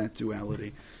that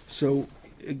duality. So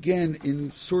again,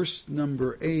 in source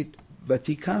number 8,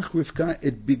 Vatikach Rivka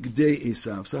et bigdei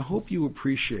Esav. So I hope you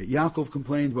appreciate. Yaakov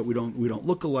complained, but we don't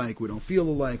look alike, we don't feel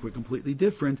alike, we're completely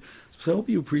different. So I hope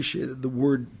you appreciate that the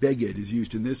word beged is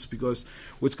used in this, because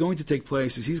what's going to take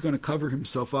place is he's going to cover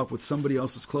himself up with somebody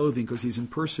else's clothing because he's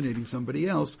impersonating somebody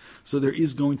else. So there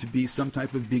is going to be some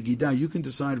type of bigidah. You can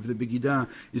decide if the bigidah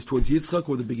is towards Yitzchak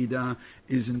or the bigidah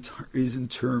is in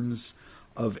terms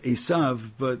of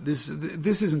Esav. But this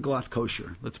isn't glatt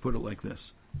kosher. Let's put it like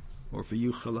this, or for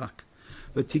you chalak.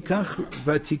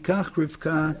 Vatikach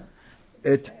Rivka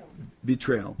et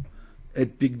betrayal.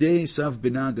 Et bigdei Esav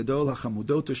bina gadol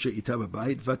hachamudoto she'ita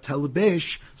b'bayit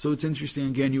vatalbesh. So it's interesting,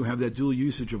 again, you have that dual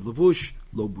usage of levush,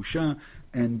 lo busha,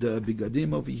 and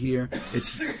bigadim over here. Et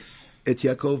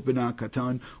Yaakov bina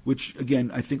katan, which,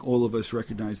 again, I think all of us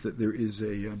recognize that there is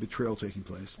a betrayal taking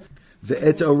place.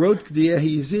 Ve'et orot k'diyeh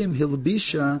hizim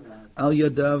hilbisha al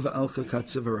yadav al chakat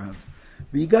tzevarav.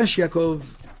 V'yigash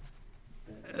Yaakov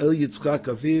El Yitzchak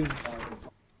Aviv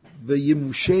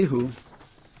V'yimushehu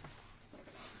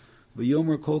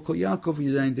V'yomer Kol Kol Yaakov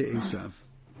Yadayin De Esav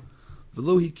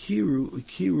V'lo hikiru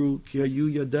Ki hayu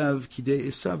yadav Kidei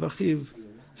Esav Achiv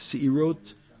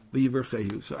Seirot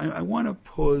V'yiverchehu. So I want to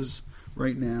pause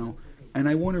right now, and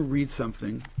I want to read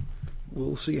something.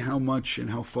 We'll see how much and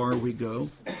how far we go.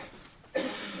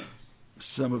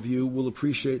 Some of you will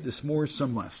appreciate this more,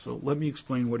 some less. So let me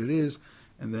explain what it is,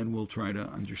 and then we'll try to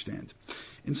understand.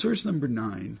 In source number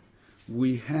 9,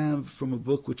 we have from a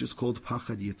book which is called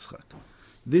Pachad Yitzchak.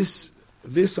 This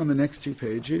on the next 2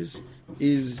 pages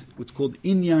is what's called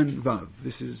Inyan Vav.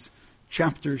 This is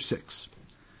chapter 6.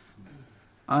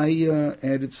 I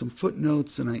added some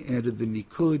footnotes and I added the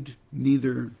Nikud.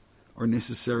 Neither are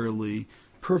necessarily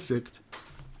perfect,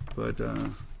 but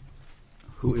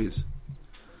who is?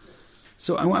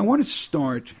 So I want to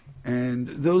start, and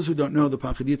those who don't know, the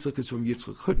Pachad Yitzchak is from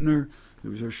Yitzchak Hutner,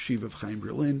 who was our Shiva of Chaim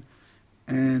Berlin,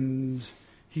 and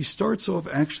he starts off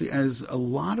actually as a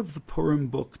lot of the Purim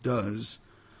book does.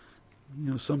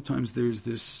 Sometimes there's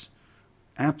this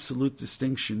absolute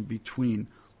distinction between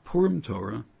Purim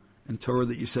Torah and Torah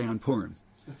that you say on Purim,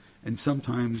 and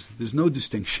sometimes there's no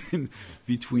distinction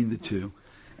between the two.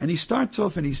 And he starts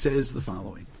off and he says the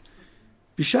following: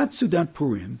 Bishat Sudat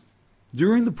Purim,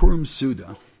 during the Purim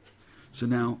Suda. So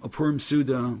now a Purim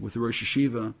Suda with the Rosh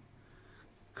Hashiva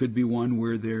could be one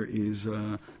where there is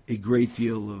a great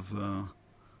deal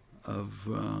of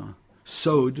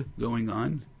sod going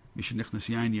on. There's a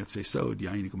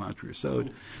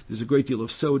great deal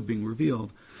of sod being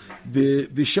revealed.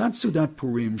 Bishat Sudat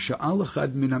Purim, Sha'al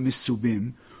Echad Min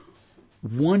HaMisubim,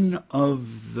 one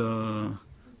of the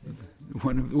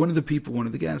people, one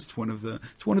of the guests, it's one of the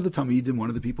Talmidim, one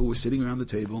of the people who was sitting around the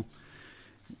table,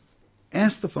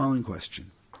 asked the following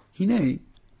question: Hinei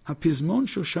hapizmon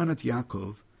Shoshanat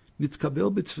Yaakov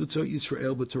nitkabel b'tfutzot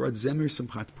Yisrael b'torat zemer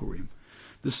simchat Purim.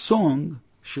 The song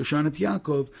Shoshanat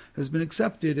Yaakov has been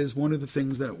accepted as one of the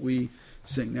things that we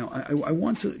sing. Now, I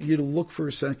want you to look for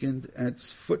a second at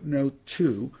footnote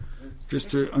 2,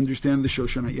 just to understand the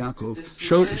Shoshanat Yaakov.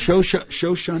 Shoshanat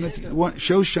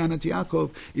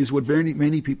Yaakov is what very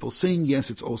many people sing. Yes,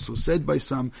 it's also said by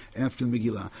some after the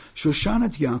Megillah.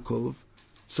 Shoshanat Yaakov,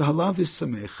 Sahalav is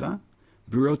Samecha,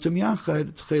 Birotam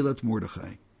Yachad Tchelat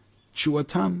Mordechai.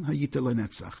 Shuatam Hayita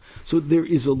Lenetzach. So there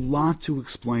is a lot to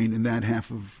explain in that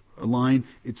half of a line.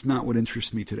 It's not what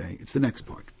interests me today. It's the next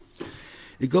part.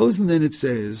 It goes and then it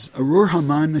says, Arur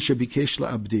Haman Shabikesh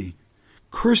Abdi.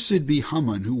 Cursed be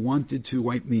Haman who wanted to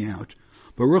wipe me out.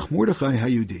 Baruch Mordechai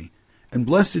Hayudi. And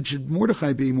blessed should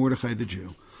Mordechai be Mordechai the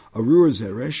Jew. Arur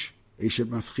Zeresh Eshet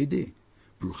Mafchidi.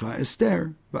 Brucha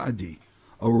Esther Ba'adi.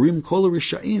 Arurim Kol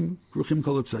Rishaim Bruchim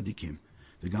Kol Tzadikim.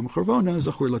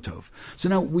 So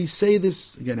now we say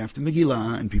this again after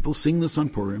Megillah, and people sing this on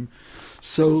Purim.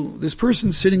 So this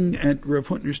person sitting at Rav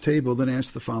Huntner's table then asks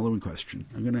the following question.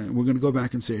 We're gonna go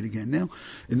back and say it again now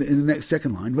in the next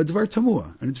second line. Vadvar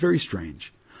tamua, and it's very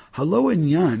strange. Halo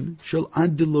inyan shel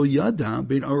ad lo yada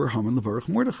bein Arur Haman levarach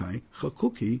Mordechai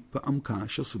chakuki ba'amka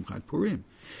shel simchat Purim.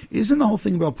 Isn't the whole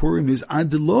thing about Purim is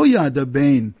ad lo yada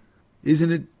bein?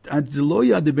 Isn't it ad lo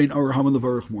yada bein Arur Haman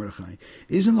levarach Mordechai?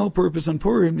 Isn't the whole purpose on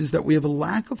Purim is that we have a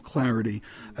lack of clarity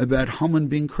about Haman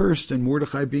being cursed and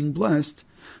Mordechai being blessed?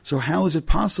 So how is it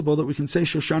possible that we can say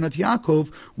Shoshanat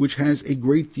Yaakov, which has a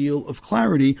great deal of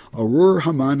clarity, Arur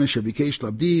Haman Shabikesh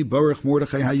Labdi Baruch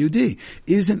Mordechai Hayudi?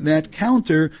 Isn't that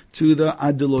counter to the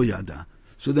ad lo yada?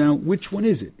 So now, which one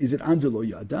is it? Is it ad lo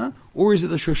yada, or is it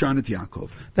the Shoshanat Yaakov?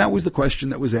 That was the question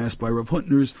that was asked by Rav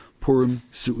Huntner's Purim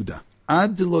Su'uda.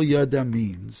 Ad lo yada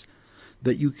means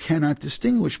that you cannot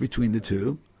distinguish between the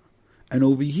two, and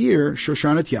over here,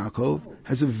 Shoshanat Yaakov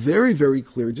has a very, very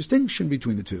clear distinction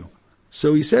between the two.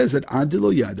 So he says that Ad lo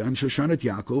yada and Shoshanat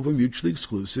Yaakov are mutually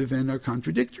exclusive and are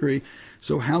contradictory.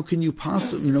 So how can you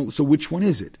possibly, so which one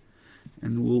is it?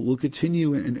 And we'll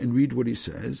continue and read what he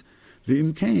says.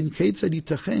 ואם כן, כיצד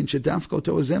ייתכן שדווקא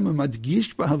אותו הזמר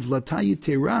מדגיש בהבלטה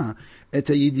יתרה את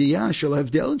הידיעה של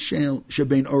ההבדל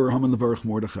שבין אור המן לברך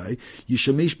מרדכי,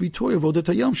 ישמש ביטוי עבודת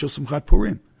היום של שמחת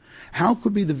פורים. How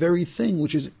could be the very thing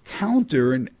which is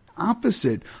counter and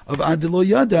opposite of Ad lo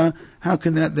yada, how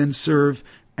can that then serve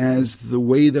as the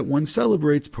way that one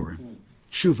celebrates Purim?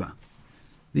 Tshuva.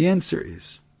 The answer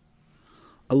is,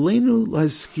 Aleinu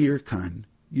lazkir kan,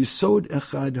 Yisod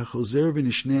echad hachozer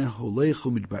v'nishneh holech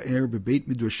u'mitba'er bebeit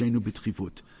midrashenu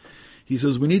b'tchivut. He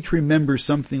says we need to remember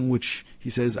something which he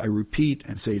says I repeat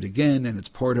and say it again, and it's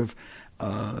part of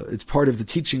the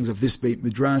teachings of this Beit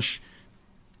Midrash,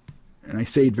 and I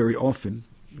say it very often.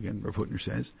 Again, Rav Huttner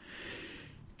says,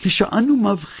 Kisha'anu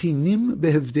mavchinim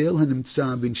behevdel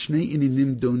hanimtza ben shnei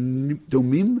ininim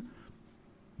domim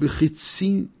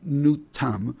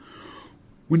b'chitzinutam.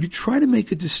 When you try to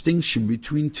make a distinction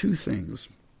between two things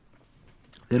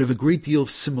that have a great deal of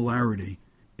similarity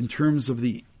in terms of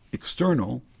the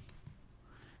external,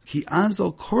 ki az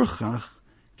al korchach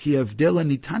ki avdel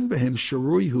nitan behem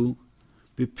sharoihu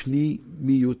b'pni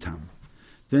miyutam.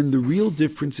 Then the real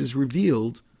difference is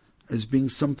revealed as being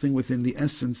something within the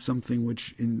essence, something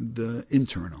which in the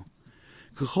internal.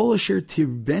 K'chol asher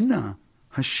tirbena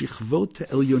hashichvot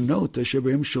elyonot asher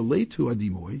behem shaletu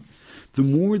adimoy. The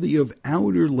more that you have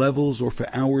outer levels, or for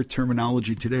our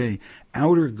terminology today,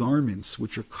 outer garments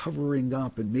which are covering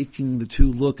up and making the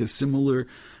two look as similar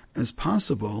as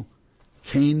possible,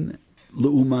 kain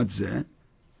leumat zeh,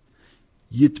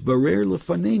 yitbarer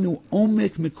lefanenu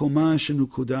omek mikoma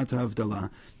shenukudat havdalah.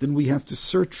 Then we have to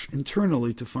search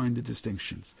internally to find the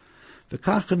distinctions.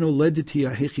 V'kacha noledet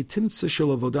hi hahechi timtza shel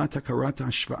avodat hakarat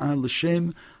hashva'a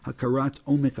l'shem hakarat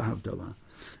omek havdalah.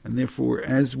 And therefore,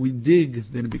 as we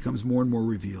dig, then it becomes more and more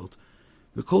revealed.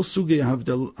 V'kol sugei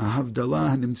havdalah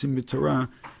hanimtzim b'Torah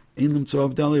ein limtzo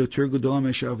havdalah yoter gedola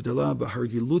me'she havdalah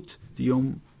b'hargilut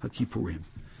diyom haKippurim.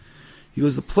 He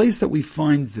goes, the place that we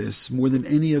find this more than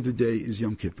any other day is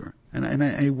Yom Kippur. And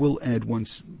I will add one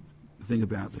thing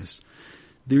about this.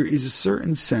 There is a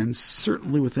certain sense,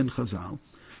 certainly within Chazal,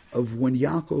 of when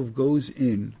Yaakov goes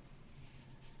in,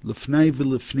 Lefnai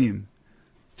v'Lefnim,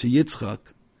 to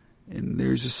Yitzchak, and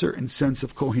there's a certain sense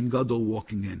of Kohen Gadol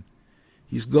walking in.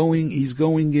 He's going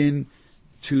in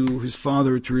to his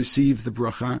father to receive the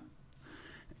bracha.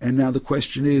 And now the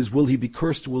question is, will he be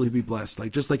cursed or will he be blessed?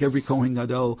 Just like every Kohen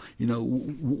Gadol,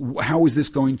 how is this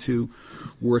going to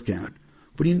work out?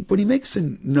 But he makes a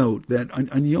note that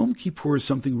on Yom Kippur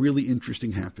something really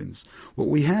interesting happens. What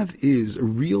we have is a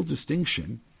real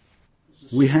distinction.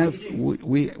 We have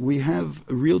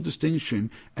a real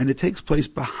distinction, and it takes place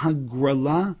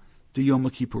b'hagrala de Yom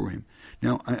Kippurim.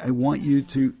 Now, I want you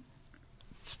to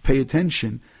pay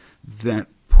attention that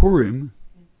Purim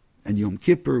and Yom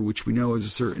Kippur, which we know has a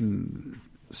certain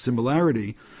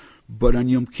similarity, but on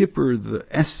Yom Kippur, the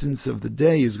essence of the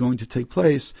day is going to take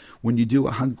place when you do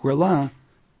a Hagrala,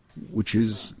 which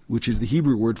is the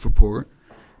Hebrew word for Pur,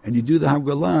 and you do the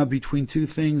Hagrala between two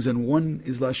things, and one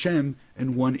is Lashem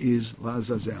and one is La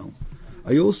Azazel.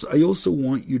 I also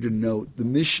want you to note the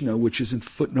Mishnah, which is in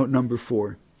footnote number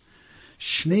 4.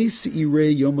 Shnei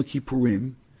seirei Yom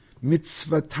Kippurim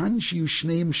mitzvatan shiyu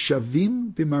shneim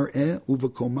shavim b'mar'eh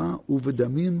uvekoma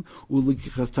uvedamim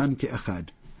ulekichatan ke'achad.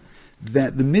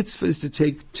 That the mitzvah is to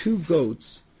take 2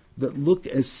 goats that look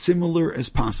as similar as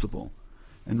possible.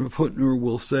 And Rav Hutner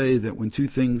will say that when 2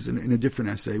 things, in a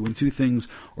different essay, when 2 things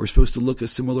are supposed to look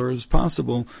as similar as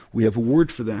possible, we have a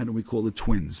word for that and we call it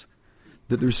twins.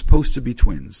 That they're supposed to be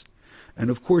twins. And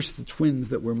of course the twins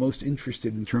that we're most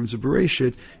interested in terms of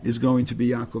Bereshit is going to be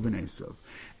Yaakov and Esav.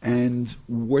 And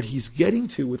what he's getting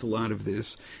to with a lot of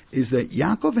this is that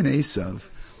Yaakov and Esav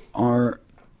are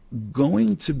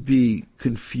going to be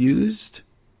confused,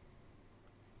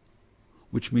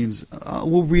 which means,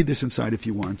 we'll read this inside if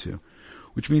you want to,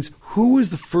 which means who is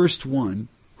the first one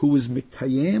who was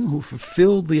Mikayem, who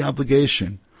fulfilled the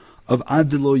obligation of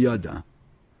Ad Lo Yada?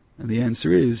 And the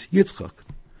answer is Yitzchak.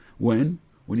 When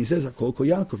he says Akol Ko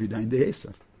Yaakov Yadayin de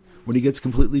Esav, when he gets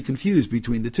completely confused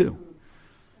between the 2.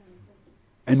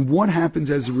 And what happens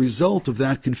as a result of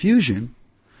that confusion?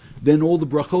 Then all the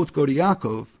brachot go to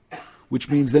Yaakov, which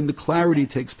means then the clarity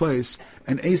takes place,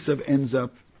 and Esav ends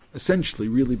up essentially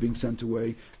really being sent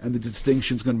away, and the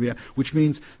distinction is going to be, which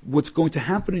means what's going to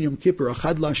happen in Yom Kippur,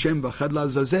 Achad La Hashem v'Achad La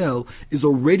Azazel, is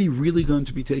already really going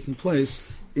to be taking place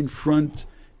in front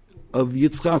of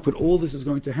Yitzchak, but all this is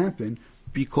going to happen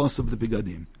because of the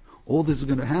Bigadim. All this is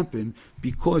going to happen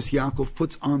because Yaakov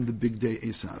puts on the big day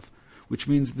Esav, which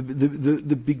means the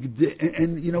big day.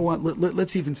 And you know what?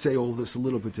 Let's even say all this a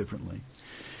little bit differently.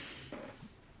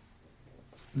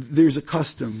 There's a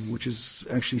custom, which is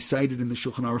actually cited in the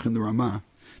Shulchan Aruch and the Ramah,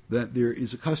 that there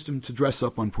is a custom to dress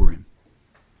up on Purim.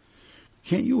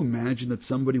 Can't you imagine that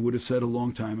somebody would have said a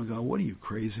long time ago, what are you,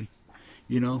 crazy?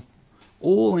 You know,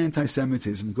 all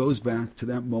anti-Semitism goes back to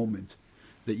that moment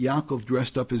that Yaakov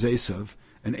dressed up as Esav,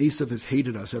 and Esav has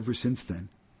hated us ever since then.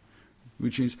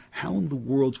 Which is, how in the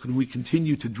world can we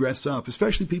continue to dress up,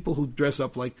 especially people who dress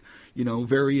up like,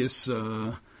 various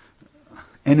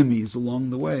enemies along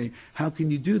the way? How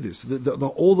can you do this?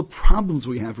 All the problems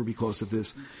we have are because of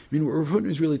this. I mean, what Rav Hutner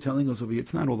is really telling us over here,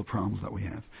 it's not all the problems that we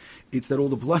have. It's that all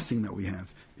the blessing that we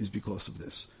have is because of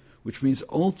this. Which means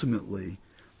ultimately,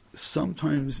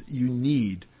 sometimes you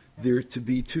need there to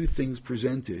be 2 things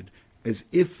presented as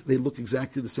if they look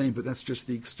exactly the same, but that's just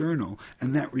the external.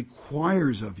 And that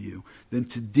requires of you then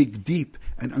to dig deep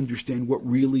and understand what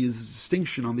really is the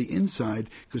distinction on the inside,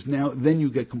 because then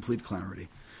you get complete clarity.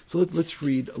 So let's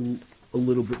read a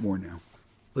little bit more now.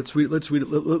 Let's read it.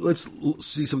 Let's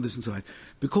see some of this inside.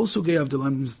 B'kol sugei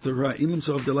avdalah Torah, in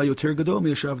limso avdalah yoter gadol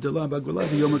miyashav avdalah b'agvala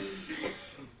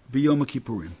b'yom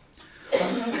kippurim.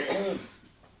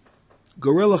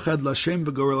 Gorel achad l'Hashem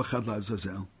v'gorel achad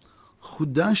l'Azazel.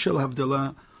 Chuda shel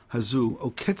havdalah hazu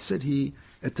oketzet hi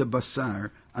et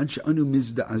habasar ad she'anu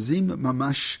mizda'azim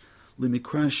mamash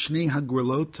limikra shnei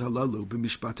hagorelot halalu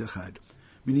b'mishpat echad.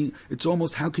 Meaning, it's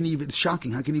almost, it's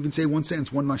shocking, how can you even say one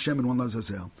sentence, one Lashem and one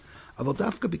Lazazel? Aval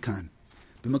dafka bikan,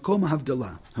 b'makom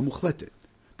havdalah, hamuchletet,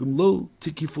 b'mlo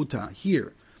tikifuta,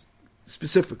 here,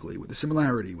 specifically, with the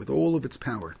similarity, with all of its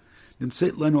power,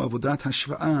 nimtzet lanu avodat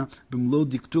hashva'a, b'mlo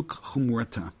diktuk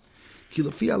chumurata. Ki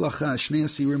lefi halacha shnei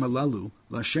asirim halalu,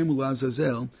 Lashem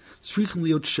u'Lazazel, tzrichim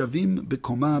liot shavim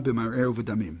b'koma b'mar'er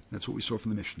u'v'damim. That's what we saw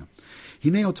from the Mishnah.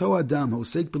 Hine oto adam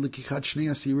ha'osek b'lekichat shnei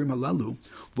asirim halalu,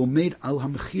 v'omed al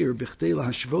hamechir b'chtei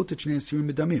lahashvot et shnei asirim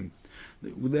b'damim.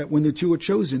 That when the 2 are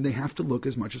chosen, they have to look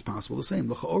as much as possible the same.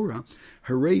 L'cha'ora,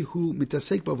 harei hu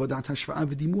mitasek b'avodat hashva'a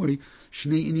v'dimuri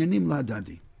shnei inyanim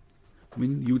la'adadi. I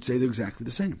mean, you would say they're exactly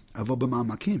the same. Aval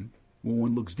b'ma'amakim, when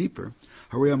one looks deeper,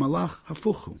 harei ha'malach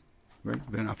hafuchu. Right?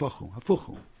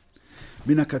 Hafuchu.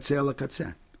 Min hakatzeh al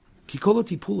hakatzeh. Ki kol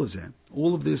hatipul hazeh,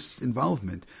 all of this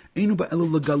involvement, einu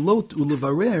ba'elu legalot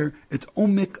ulevarer et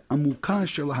omek amuka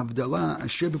shel havdalah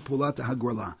asher b'pulat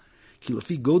hagorlah. Ki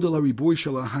lefi godel hariboy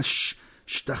shel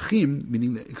hashtachim,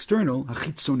 meaning the external,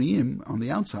 hachitzoniyim, on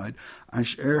the outside,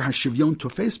 asher hashivyon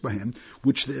tofes bahem,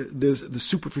 which the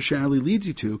superficiality leads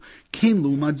you to, kein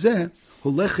l'umad zeh,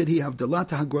 holechet hi havdalat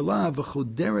hagorlah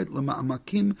v'choderet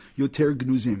lema'amakim yoter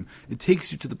gnuzim. It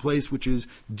takes you to the place which is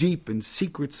deep and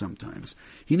secret sometimes.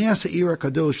 Hinei ha'se'ir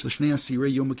hakadosh l'shnei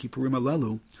asirei yom kippurim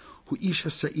alalu, hu ish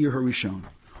ha'se'ir harishon.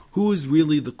 Who is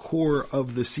really the core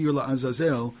of the Seir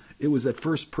LaAzazel? It was that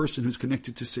first person who's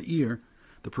connected to Seir,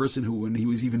 the person who, when he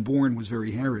was even born, was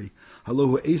very hairy.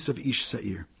 Halo Esav ish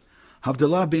Seir.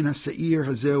 Havdalah ben ha-Seir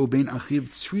hazeh ben achiv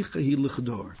tzricha hi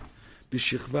l'chdor.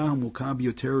 B'shechva ha'muka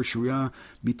b'yoter shuriya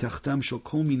mitachtam shel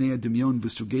kol minei ademyon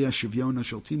v'sugei ha'shivyon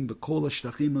ha'sholtim b'kol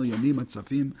ha'shtachim al-yanim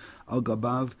ha'tzafim al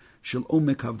gabav shel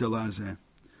omek havdalah hazeh.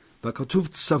 והכתוב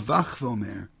צווח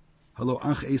ואומר, הלא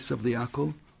אח עשב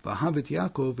ליעקב, ואהב את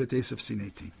יעקב ואת עשב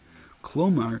שנאתי.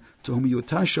 כלומר,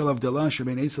 תהומיותה של הבדלה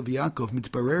שבין עשב ויעקב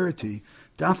מתבררת היא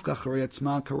דווקא אחרי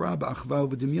עצמה הכרה באחווה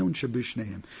ובדמיון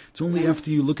שבשניהם. It's only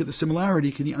after you look at the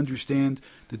similarity can you understand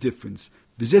the difference.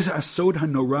 וזה הסוד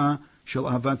הנורא של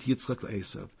אהבת יצחק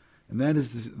לעשב. And that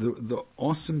is the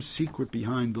awesome secret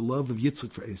behind the love of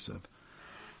Yitzchak for Esav.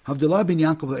 הבדלה בין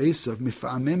יעקב לעשב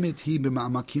מפעממת היא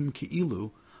במעמקים כאילו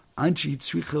עד שהיא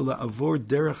צריכה לעבור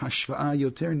דרך השוואה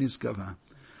יותר נשגבה.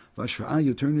 והשוואה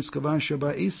יותר נשגבה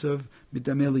שבה עשב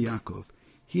מדמה ליעקב.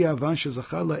 היא אהבה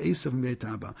שזכה לעשב מבית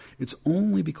אבא. It's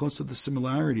only because of the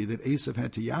similarity that Esav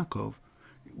had to Yaakov,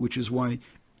 which is why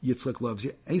Yitzchak loves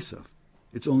Esav.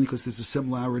 It's only because there's a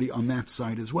similarity on that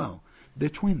side as well. They're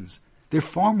twins. They're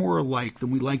far more alike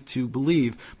than we like to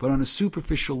believe, but on a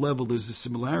superficial level there's a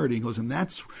similarity. And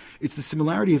it's the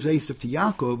similarity of Esav to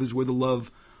Yaakov is where the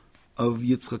love of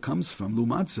Yitzchak comes from.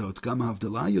 Lumat zot, gam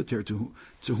havdala yoter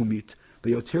tehumit,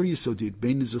 beyoter yisodit,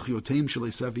 bein zechiotem shel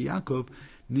Esav v'Yaakov,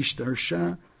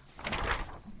 nishtarsha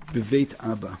beveit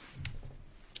Abba.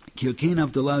 כי על כן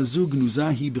ההבדלה הזו גנוזה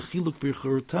היא בחילוק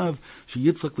ברכורותיו של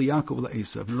יצחק ליעקב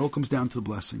ולעשב. And it all comes down to the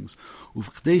blessings.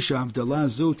 ובכדי שההבדלה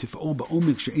הזו תפעול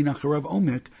בעומק שאין אחריו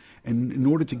עומק, and in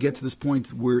order to get to this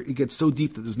point where it gets so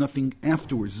deep that there's nothing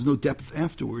afterwards, there's no depth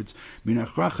afterwards, מן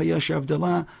ההכרח היה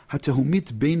שההבדלה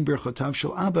התהומית בין ברכותיו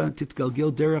של אבא תתגלגל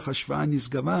דרך השוואה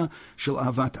נשגבה של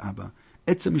אהבת אבא.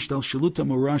 עצם השתלשלות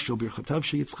המורה של ברכותיו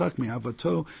של יצחק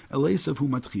מאהבתו אל עשב הוא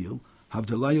מתחיל,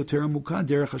 Havdalah yoter amukah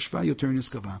derech hashva yoter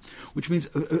niskava, which means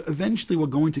eventually we're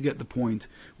going to get the point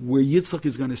where Yitzchak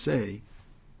is going to say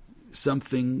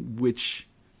something which,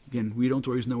 again, we don't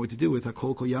always know what to do with,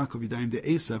 Hakol kol Yaakov yadayim de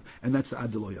Esav, and that's the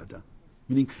Ad lo yada.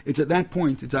 Meaning, it's at that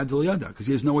point, it's Ad lo yada, because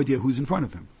he has no idea who's in front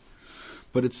of him.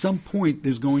 But at some point,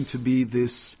 there's going to be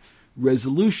this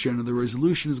resolution, and the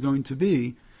resolution is going to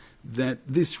be that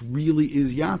this really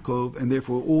is Yaakov, and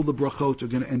therefore all the brachot are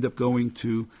going to end up going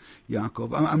to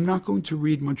Yaakov. I'm not going to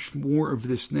read much more of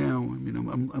this now. I mean,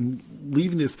 I'm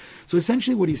leaving this. So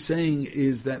essentially what he's saying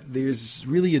is that there's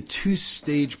really a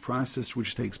two-stage process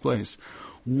which takes place.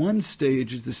 One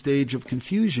stage is the stage of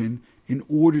confusion in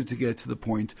order to get to the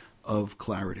point of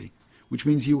clarity, which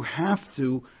means you have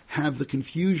to have the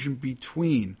confusion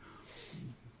between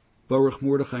Baruch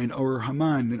Mordechai and Or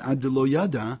Haman and Ad lo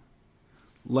yada,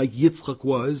 like Yitzchak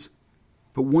was,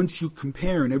 but once you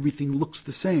compare and everything looks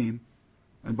the same,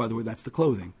 and by the way, that's the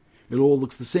clothing. It all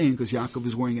looks the same because Yaakov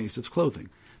is wearing Esav's clothing.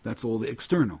 That's all the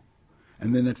external.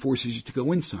 And then that forces you to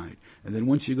go inside. And then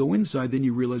once you go inside, then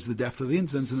you realize the depth of the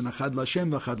incense, and then Achad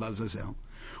Lashem v'Achad Lazazel,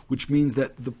 which means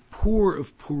that the Pur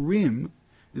of Purim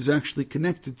is actually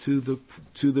connected to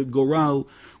the Goral,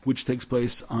 which takes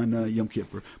place on Yom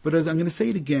Kippur. But as I'm going to say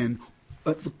it again,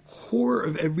 at the core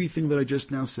of everything that I just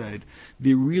now said,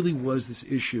 there really was this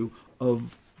issue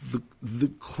of the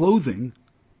clothing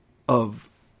of,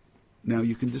 now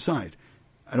you can decide.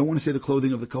 I don't want to say the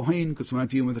clothing of the Kohen, because we're not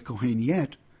dealing with the Kohen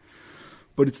yet,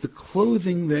 but it's the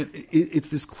clothing it's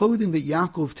this clothing that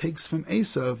Yaakov takes from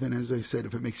Esav, and as I said,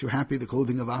 if it makes you happy, the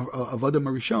clothing of Adam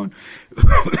Rishon,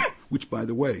 which, by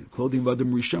the way, clothing of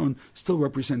Adam Rishon still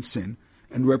represents sin,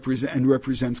 and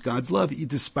represents God's love,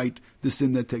 despite the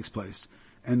sin that takes place,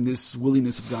 and this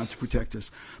willingness of God to protect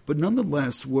us. But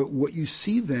nonetheless, what you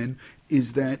see then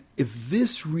is that if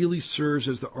this really serves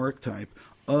as the archetype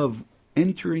of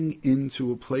entering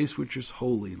into a place which is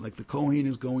holy, like the Kohen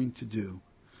is going to do,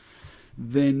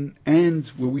 then, and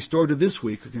where we started this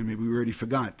week, okay, maybe we already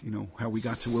forgot, how we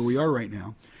got to where we are right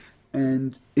now,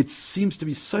 and it seems to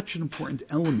be such an important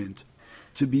element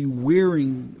to be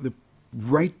wearing the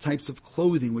right types of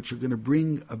clothing which are going to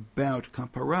bring about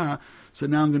kapara. So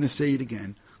now I'm going to say it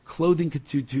again. Clothing can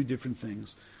do two different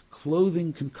things.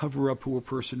 Clothing can cover up who a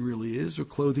person really is, or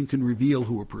clothing can reveal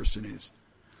who a person is.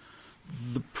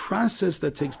 The process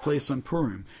that takes place on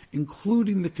Purim,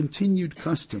 including the continued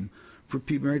custom for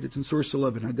people, right? It's in source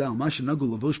 11. Hagal, Masha Nagu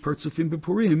Lavosh Partsufim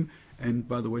Bepurim. And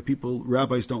by the way,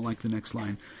 rabbis don't like the next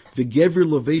line. V'gever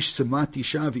lovesh semlat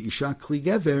isha v'isha kli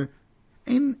gever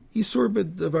ein isur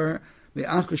b'davar. By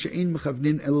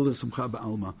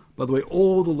the way,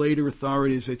 all the later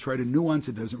authorities, they try to nuance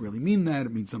it. Doesn't really mean that.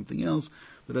 It means something else.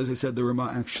 But as I said, the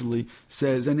Ramah actually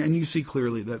says, and you see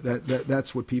clearly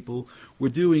that's what people were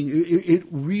doing. It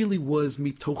really was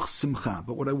mitoch simcha.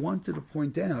 But what I wanted to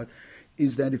point out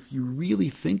is that if you really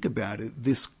think about it,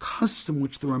 this custom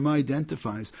which the Ramah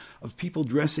identifies of people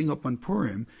dressing up on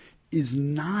Purim is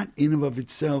not in and of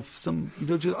itself some,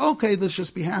 okay, let's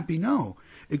just be happy. No.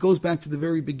 It goes back to the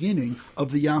very beginning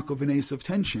of the Yaakov and Esav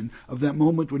tension, of that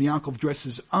moment when Yaakov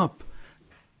dresses up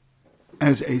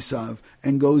as Esav,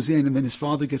 and goes in, and then his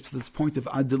father gets to this point of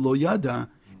Ad Lo Yada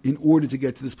in order to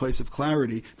get to this place of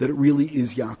clarity that it really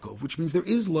is Yaakov, which means there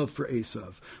is love for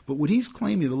Esav. But what he's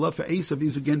claiming, the love for Esav,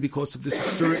 is again because of this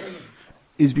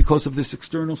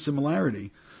external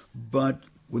similarity. But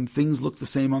when things look the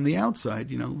same on the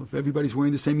outside, if everybody's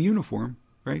wearing the same uniform,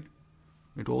 right?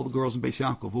 All the girls in Beis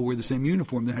Yaakov all wear the same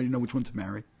uniform, then how do you know which one to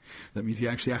marry? That means you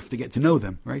actually have to get to know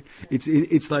them, right? It's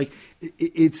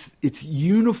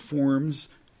uniforms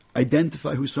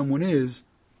identify who someone is,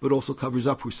 but also covers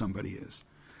up who somebody is.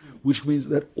 Which means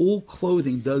that all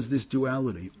clothing does this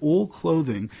duality. All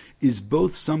clothing is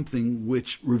both something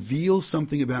which reveals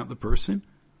something about the person,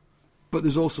 but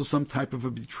there's also some type of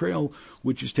a betrayal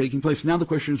which is taking place. Now the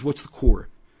question is, what's the core?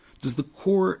 Does the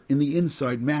core in the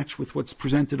inside match with what's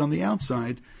presented on the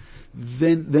outside?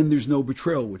 Then there's no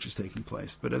betrayal which is taking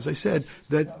place. But as I said,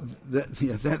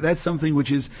 that's something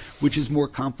which is more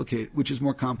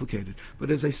complicated.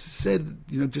 But as I said,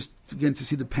 just again to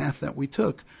see the path that we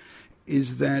took,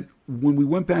 is that when we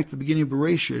went back to the beginning of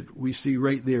Bereshit, we see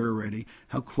right there already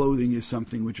how clothing is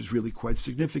something which is really quite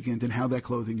significant and how that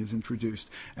clothing is introduced.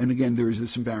 And again, there is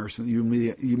this embarrassment,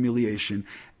 humiliation,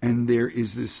 and there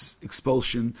is this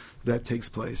expulsion that takes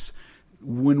place.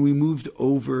 When we moved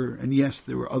over, and yes,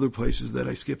 there were other places that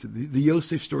I skipped. The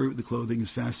Yosef story with the clothing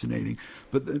is fascinating,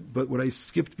 but what I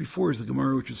skipped before is the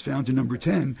Gemara, which was found in number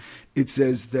 10. It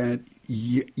says that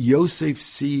Yosef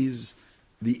sees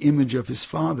the image of his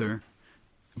father,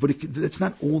 but that's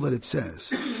not all that it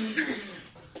says.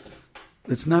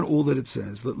 That's not all that it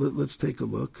says. Let's take a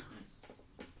look.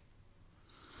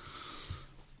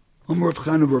 Amar Rav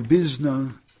Chana bar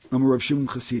Bizna, Amar Rav Shimon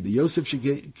Chasida. Yosef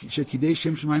shekidei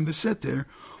Shem Shemayim beseter,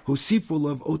 hosifu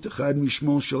lav ot echad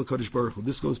mishmo shel Kadosh Baruch Hu.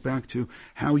 This goes back to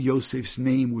how Yosef's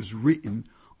name was written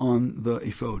on the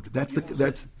ephod. That's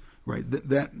right.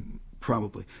 That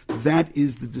probably that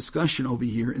is the discussion over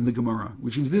here in the Gemara,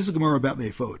 which means this is a Gemara about the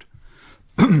ephod.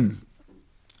 Yudah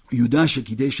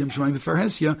shekidei Shem Shemayim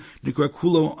befarhesia nikra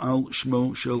kulo al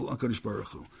shmo shel Kadosh Baruch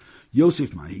Hu.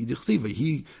 Yosef Mahi Dichtiva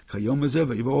He Kayom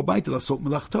Azeva Yivo Abayta Lasot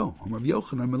Melachto. Rav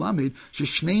Yochanan Melamed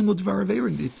Sheshneim L'Dvar Aveir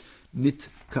Nit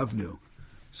Kavnu.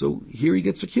 So here he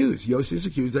gets accused. Yosef is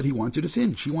accused that he wanted to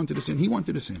sin. She wanted to sin. He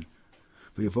wanted to sin.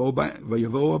 Vayavo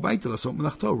Abayta Lasot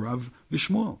Melachto. Rav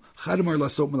Vishmuel Chadamar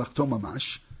Lasot Melachto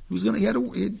Mamash.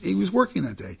 He was working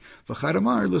that day.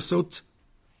 V'Chadamar Lasot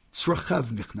Tzrachav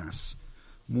Nichnas.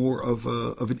 More of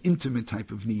an intimate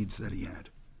type of needs that he had.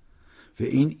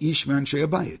 Ve'in ish man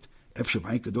she'abayit. That's the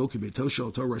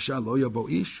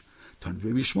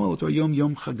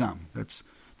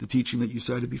teaching that you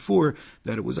cited before,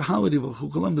 that it was a holiday.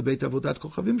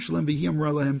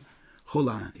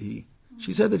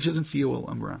 She said that she doesn't feel well,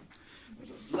 Amra.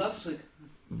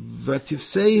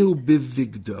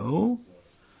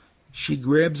 She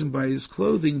grabs him by his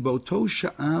clothing,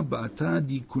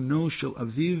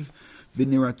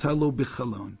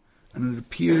 and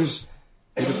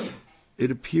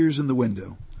it appears in the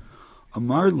window.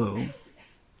 Amarlo,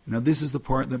 now this is the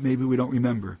part that maybe we don't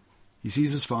remember. He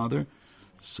sees his father,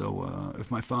 so if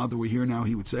my father were here now,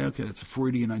 he would say, okay, that's a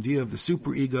Freudian idea of the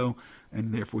superego,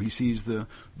 and therefore he sees the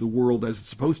world as it's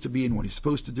supposed to be and what he's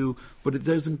supposed to do, but it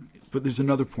doesn't. But there's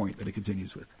another point that it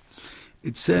continues with.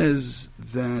 It says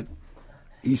that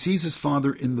he sees his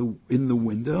father in the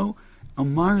window,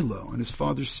 Amarlo, and his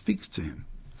father speaks to him.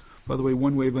 By the way,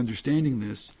 one way of understanding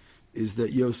this is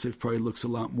that Yosef probably looks a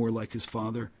lot more like his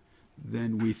father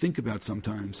than we think about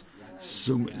sometimes.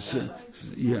 So he's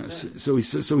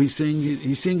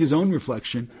seeing his own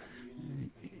reflection.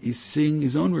 He's seeing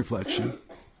his own reflection.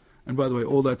 And by the way,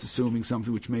 all that's assuming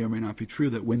something which may or may not be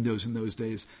true, that windows in those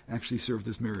days actually served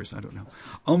as mirrors. I don't know.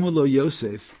 Amalo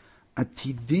Yosef,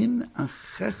 atidin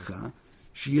achecha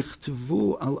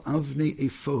shichtvu al avnei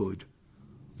ephod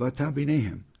v'ata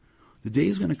b'neihem. The day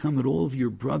is going to come that all of your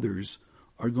brothers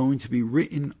are going to be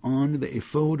written on the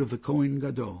ephod of the Kohen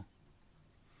Gadol.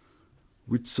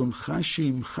 Ritzoncha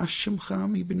sheimcha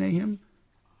mi b'neihem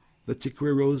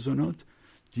v'tikrei zonot.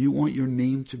 Do you want your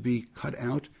name to be cut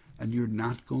out and you're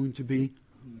not going to be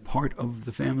part of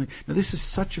the family? Now, this is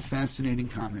such a fascinating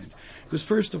comment. Because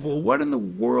first of all, what in the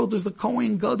world does the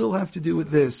Kohen Gadol have to do with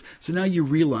this? So now you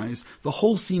realize the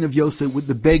whole scene of Yosef with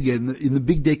the Beged in the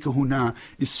Big Day Kahuna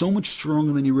is so much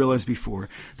stronger than you realized before.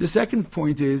 The second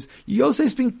point is,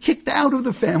 Yosef's been kicked out of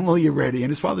the family already.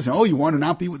 And his father's saying, oh, you want to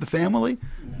not be with the family?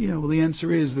 Yeah, well, the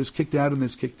answer is there's kicked out and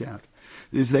there's kicked out.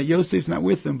 Is that Yosef's not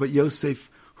with them, but Yosef,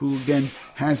 who again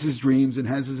has his dreams and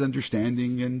has his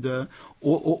understanding, and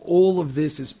all of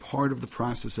this is part of the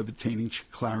process of attaining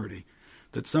clarity.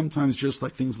 That sometimes just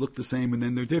like things look the same and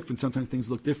then they're different, sometimes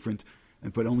things look different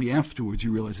but only afterwards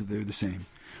you realize that they're the same.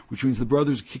 Which means the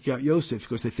brothers kick out Yosef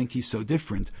because they think he's so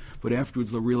different, but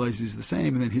afterwards they'll realize he's the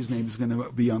same, and then his name is going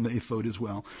to be on the ephod as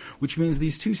well. Which means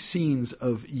these two scenes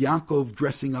of Yaakov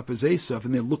dressing up as Esav,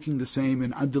 and they're looking the same,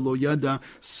 and Adelo Yada,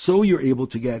 so you're able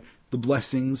to get the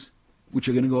blessings which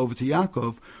are going to go over to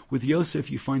Yaakov. With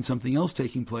Yosef, you find something else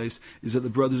taking place, is that the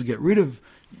brothers get rid of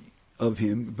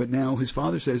him, but now his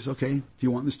father says, okay, do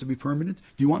you want this to be permanent?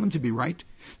 Do you want them to be right?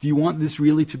 Do you want this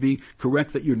really to be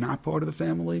correct, that you're not part of the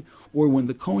family? Or when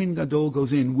the Kohen Gadol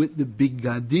goes in with the big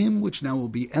gadim, which now will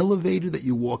be elevated, that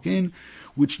you walk in,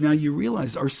 which now you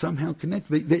realize are somehow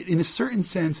connected. They, in a certain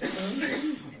sense,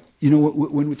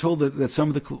 when we're told that some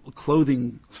of the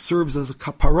clothing serves as a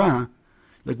kapara,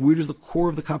 like where does the core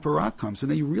of the kapara come? So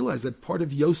now you realize that part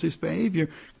of Yosef's behavior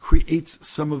creates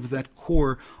some of that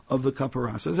core of the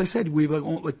kapara. So as I said, we have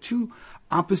like two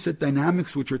opposite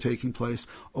dynamics which are taking place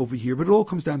over here, but it all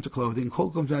comes down to clothing. It all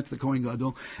comes down to the Kohen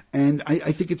Gadol. And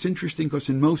I think it's interesting because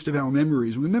in most of our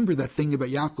memories, we remember that thing about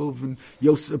Yaakov and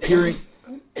Yosef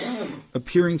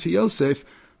appearing to Yosef,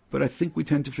 but I think we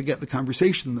tend to forget the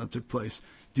conversation that took place.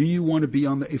 Do you want to be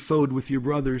on the ephod with your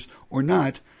brothers or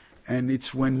not? And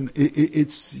it's when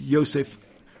it's Yosef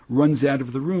runs out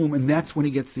of the room, and that's when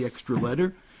he gets the extra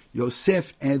letter.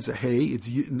 Yosef adds a hey.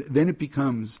 Then it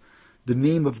becomes the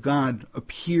name of God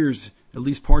appears at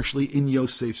least partially in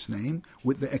Yosef's name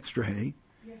with the extra hey.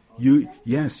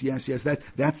 Yes.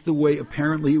 That's the way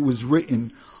apparently it was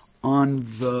written on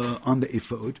the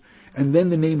ephod. And then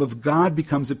the name of God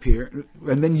becomes appear,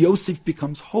 and then Yosef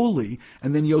becomes holy,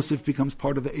 and then Yosef becomes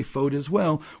part of the ephod as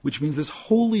well, which means this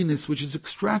holiness which is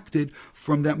extracted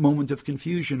from that moment of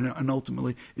confusion, and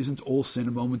ultimately isn't all sin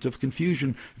a moment of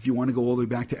confusion? If you want to go all the way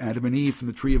back to Adam and Eve, from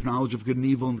the tree of knowledge of good and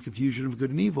evil and the confusion of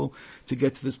good and evil, to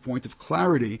get to this point of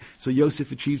clarity. So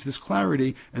Yosef achieves this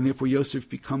clarity, and therefore Yosef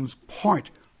becomes part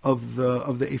of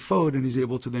the ephod, and he's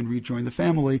able to then rejoin the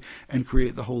family and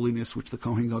create the holiness which the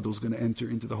Kohen Gadol is going to enter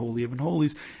into the Holy of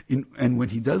Holies. And when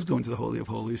he does go into the Holy of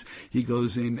Holies, he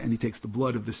goes in and he takes the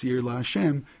blood of the Seir La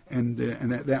Hashem, and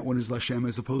that one is La Hashem,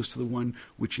 as opposed to the one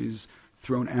which is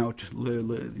thrown out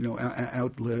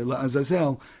La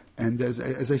Azazel. And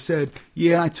as I said,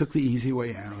 I took the easy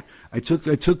way out. I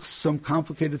took some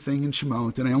complicated thing in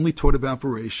Shemot, and I only taught about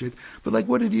Bereshit. But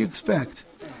what did you expect?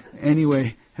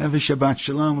 Anyway, have a Shabbat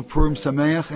Shalom, a Purim Sameach.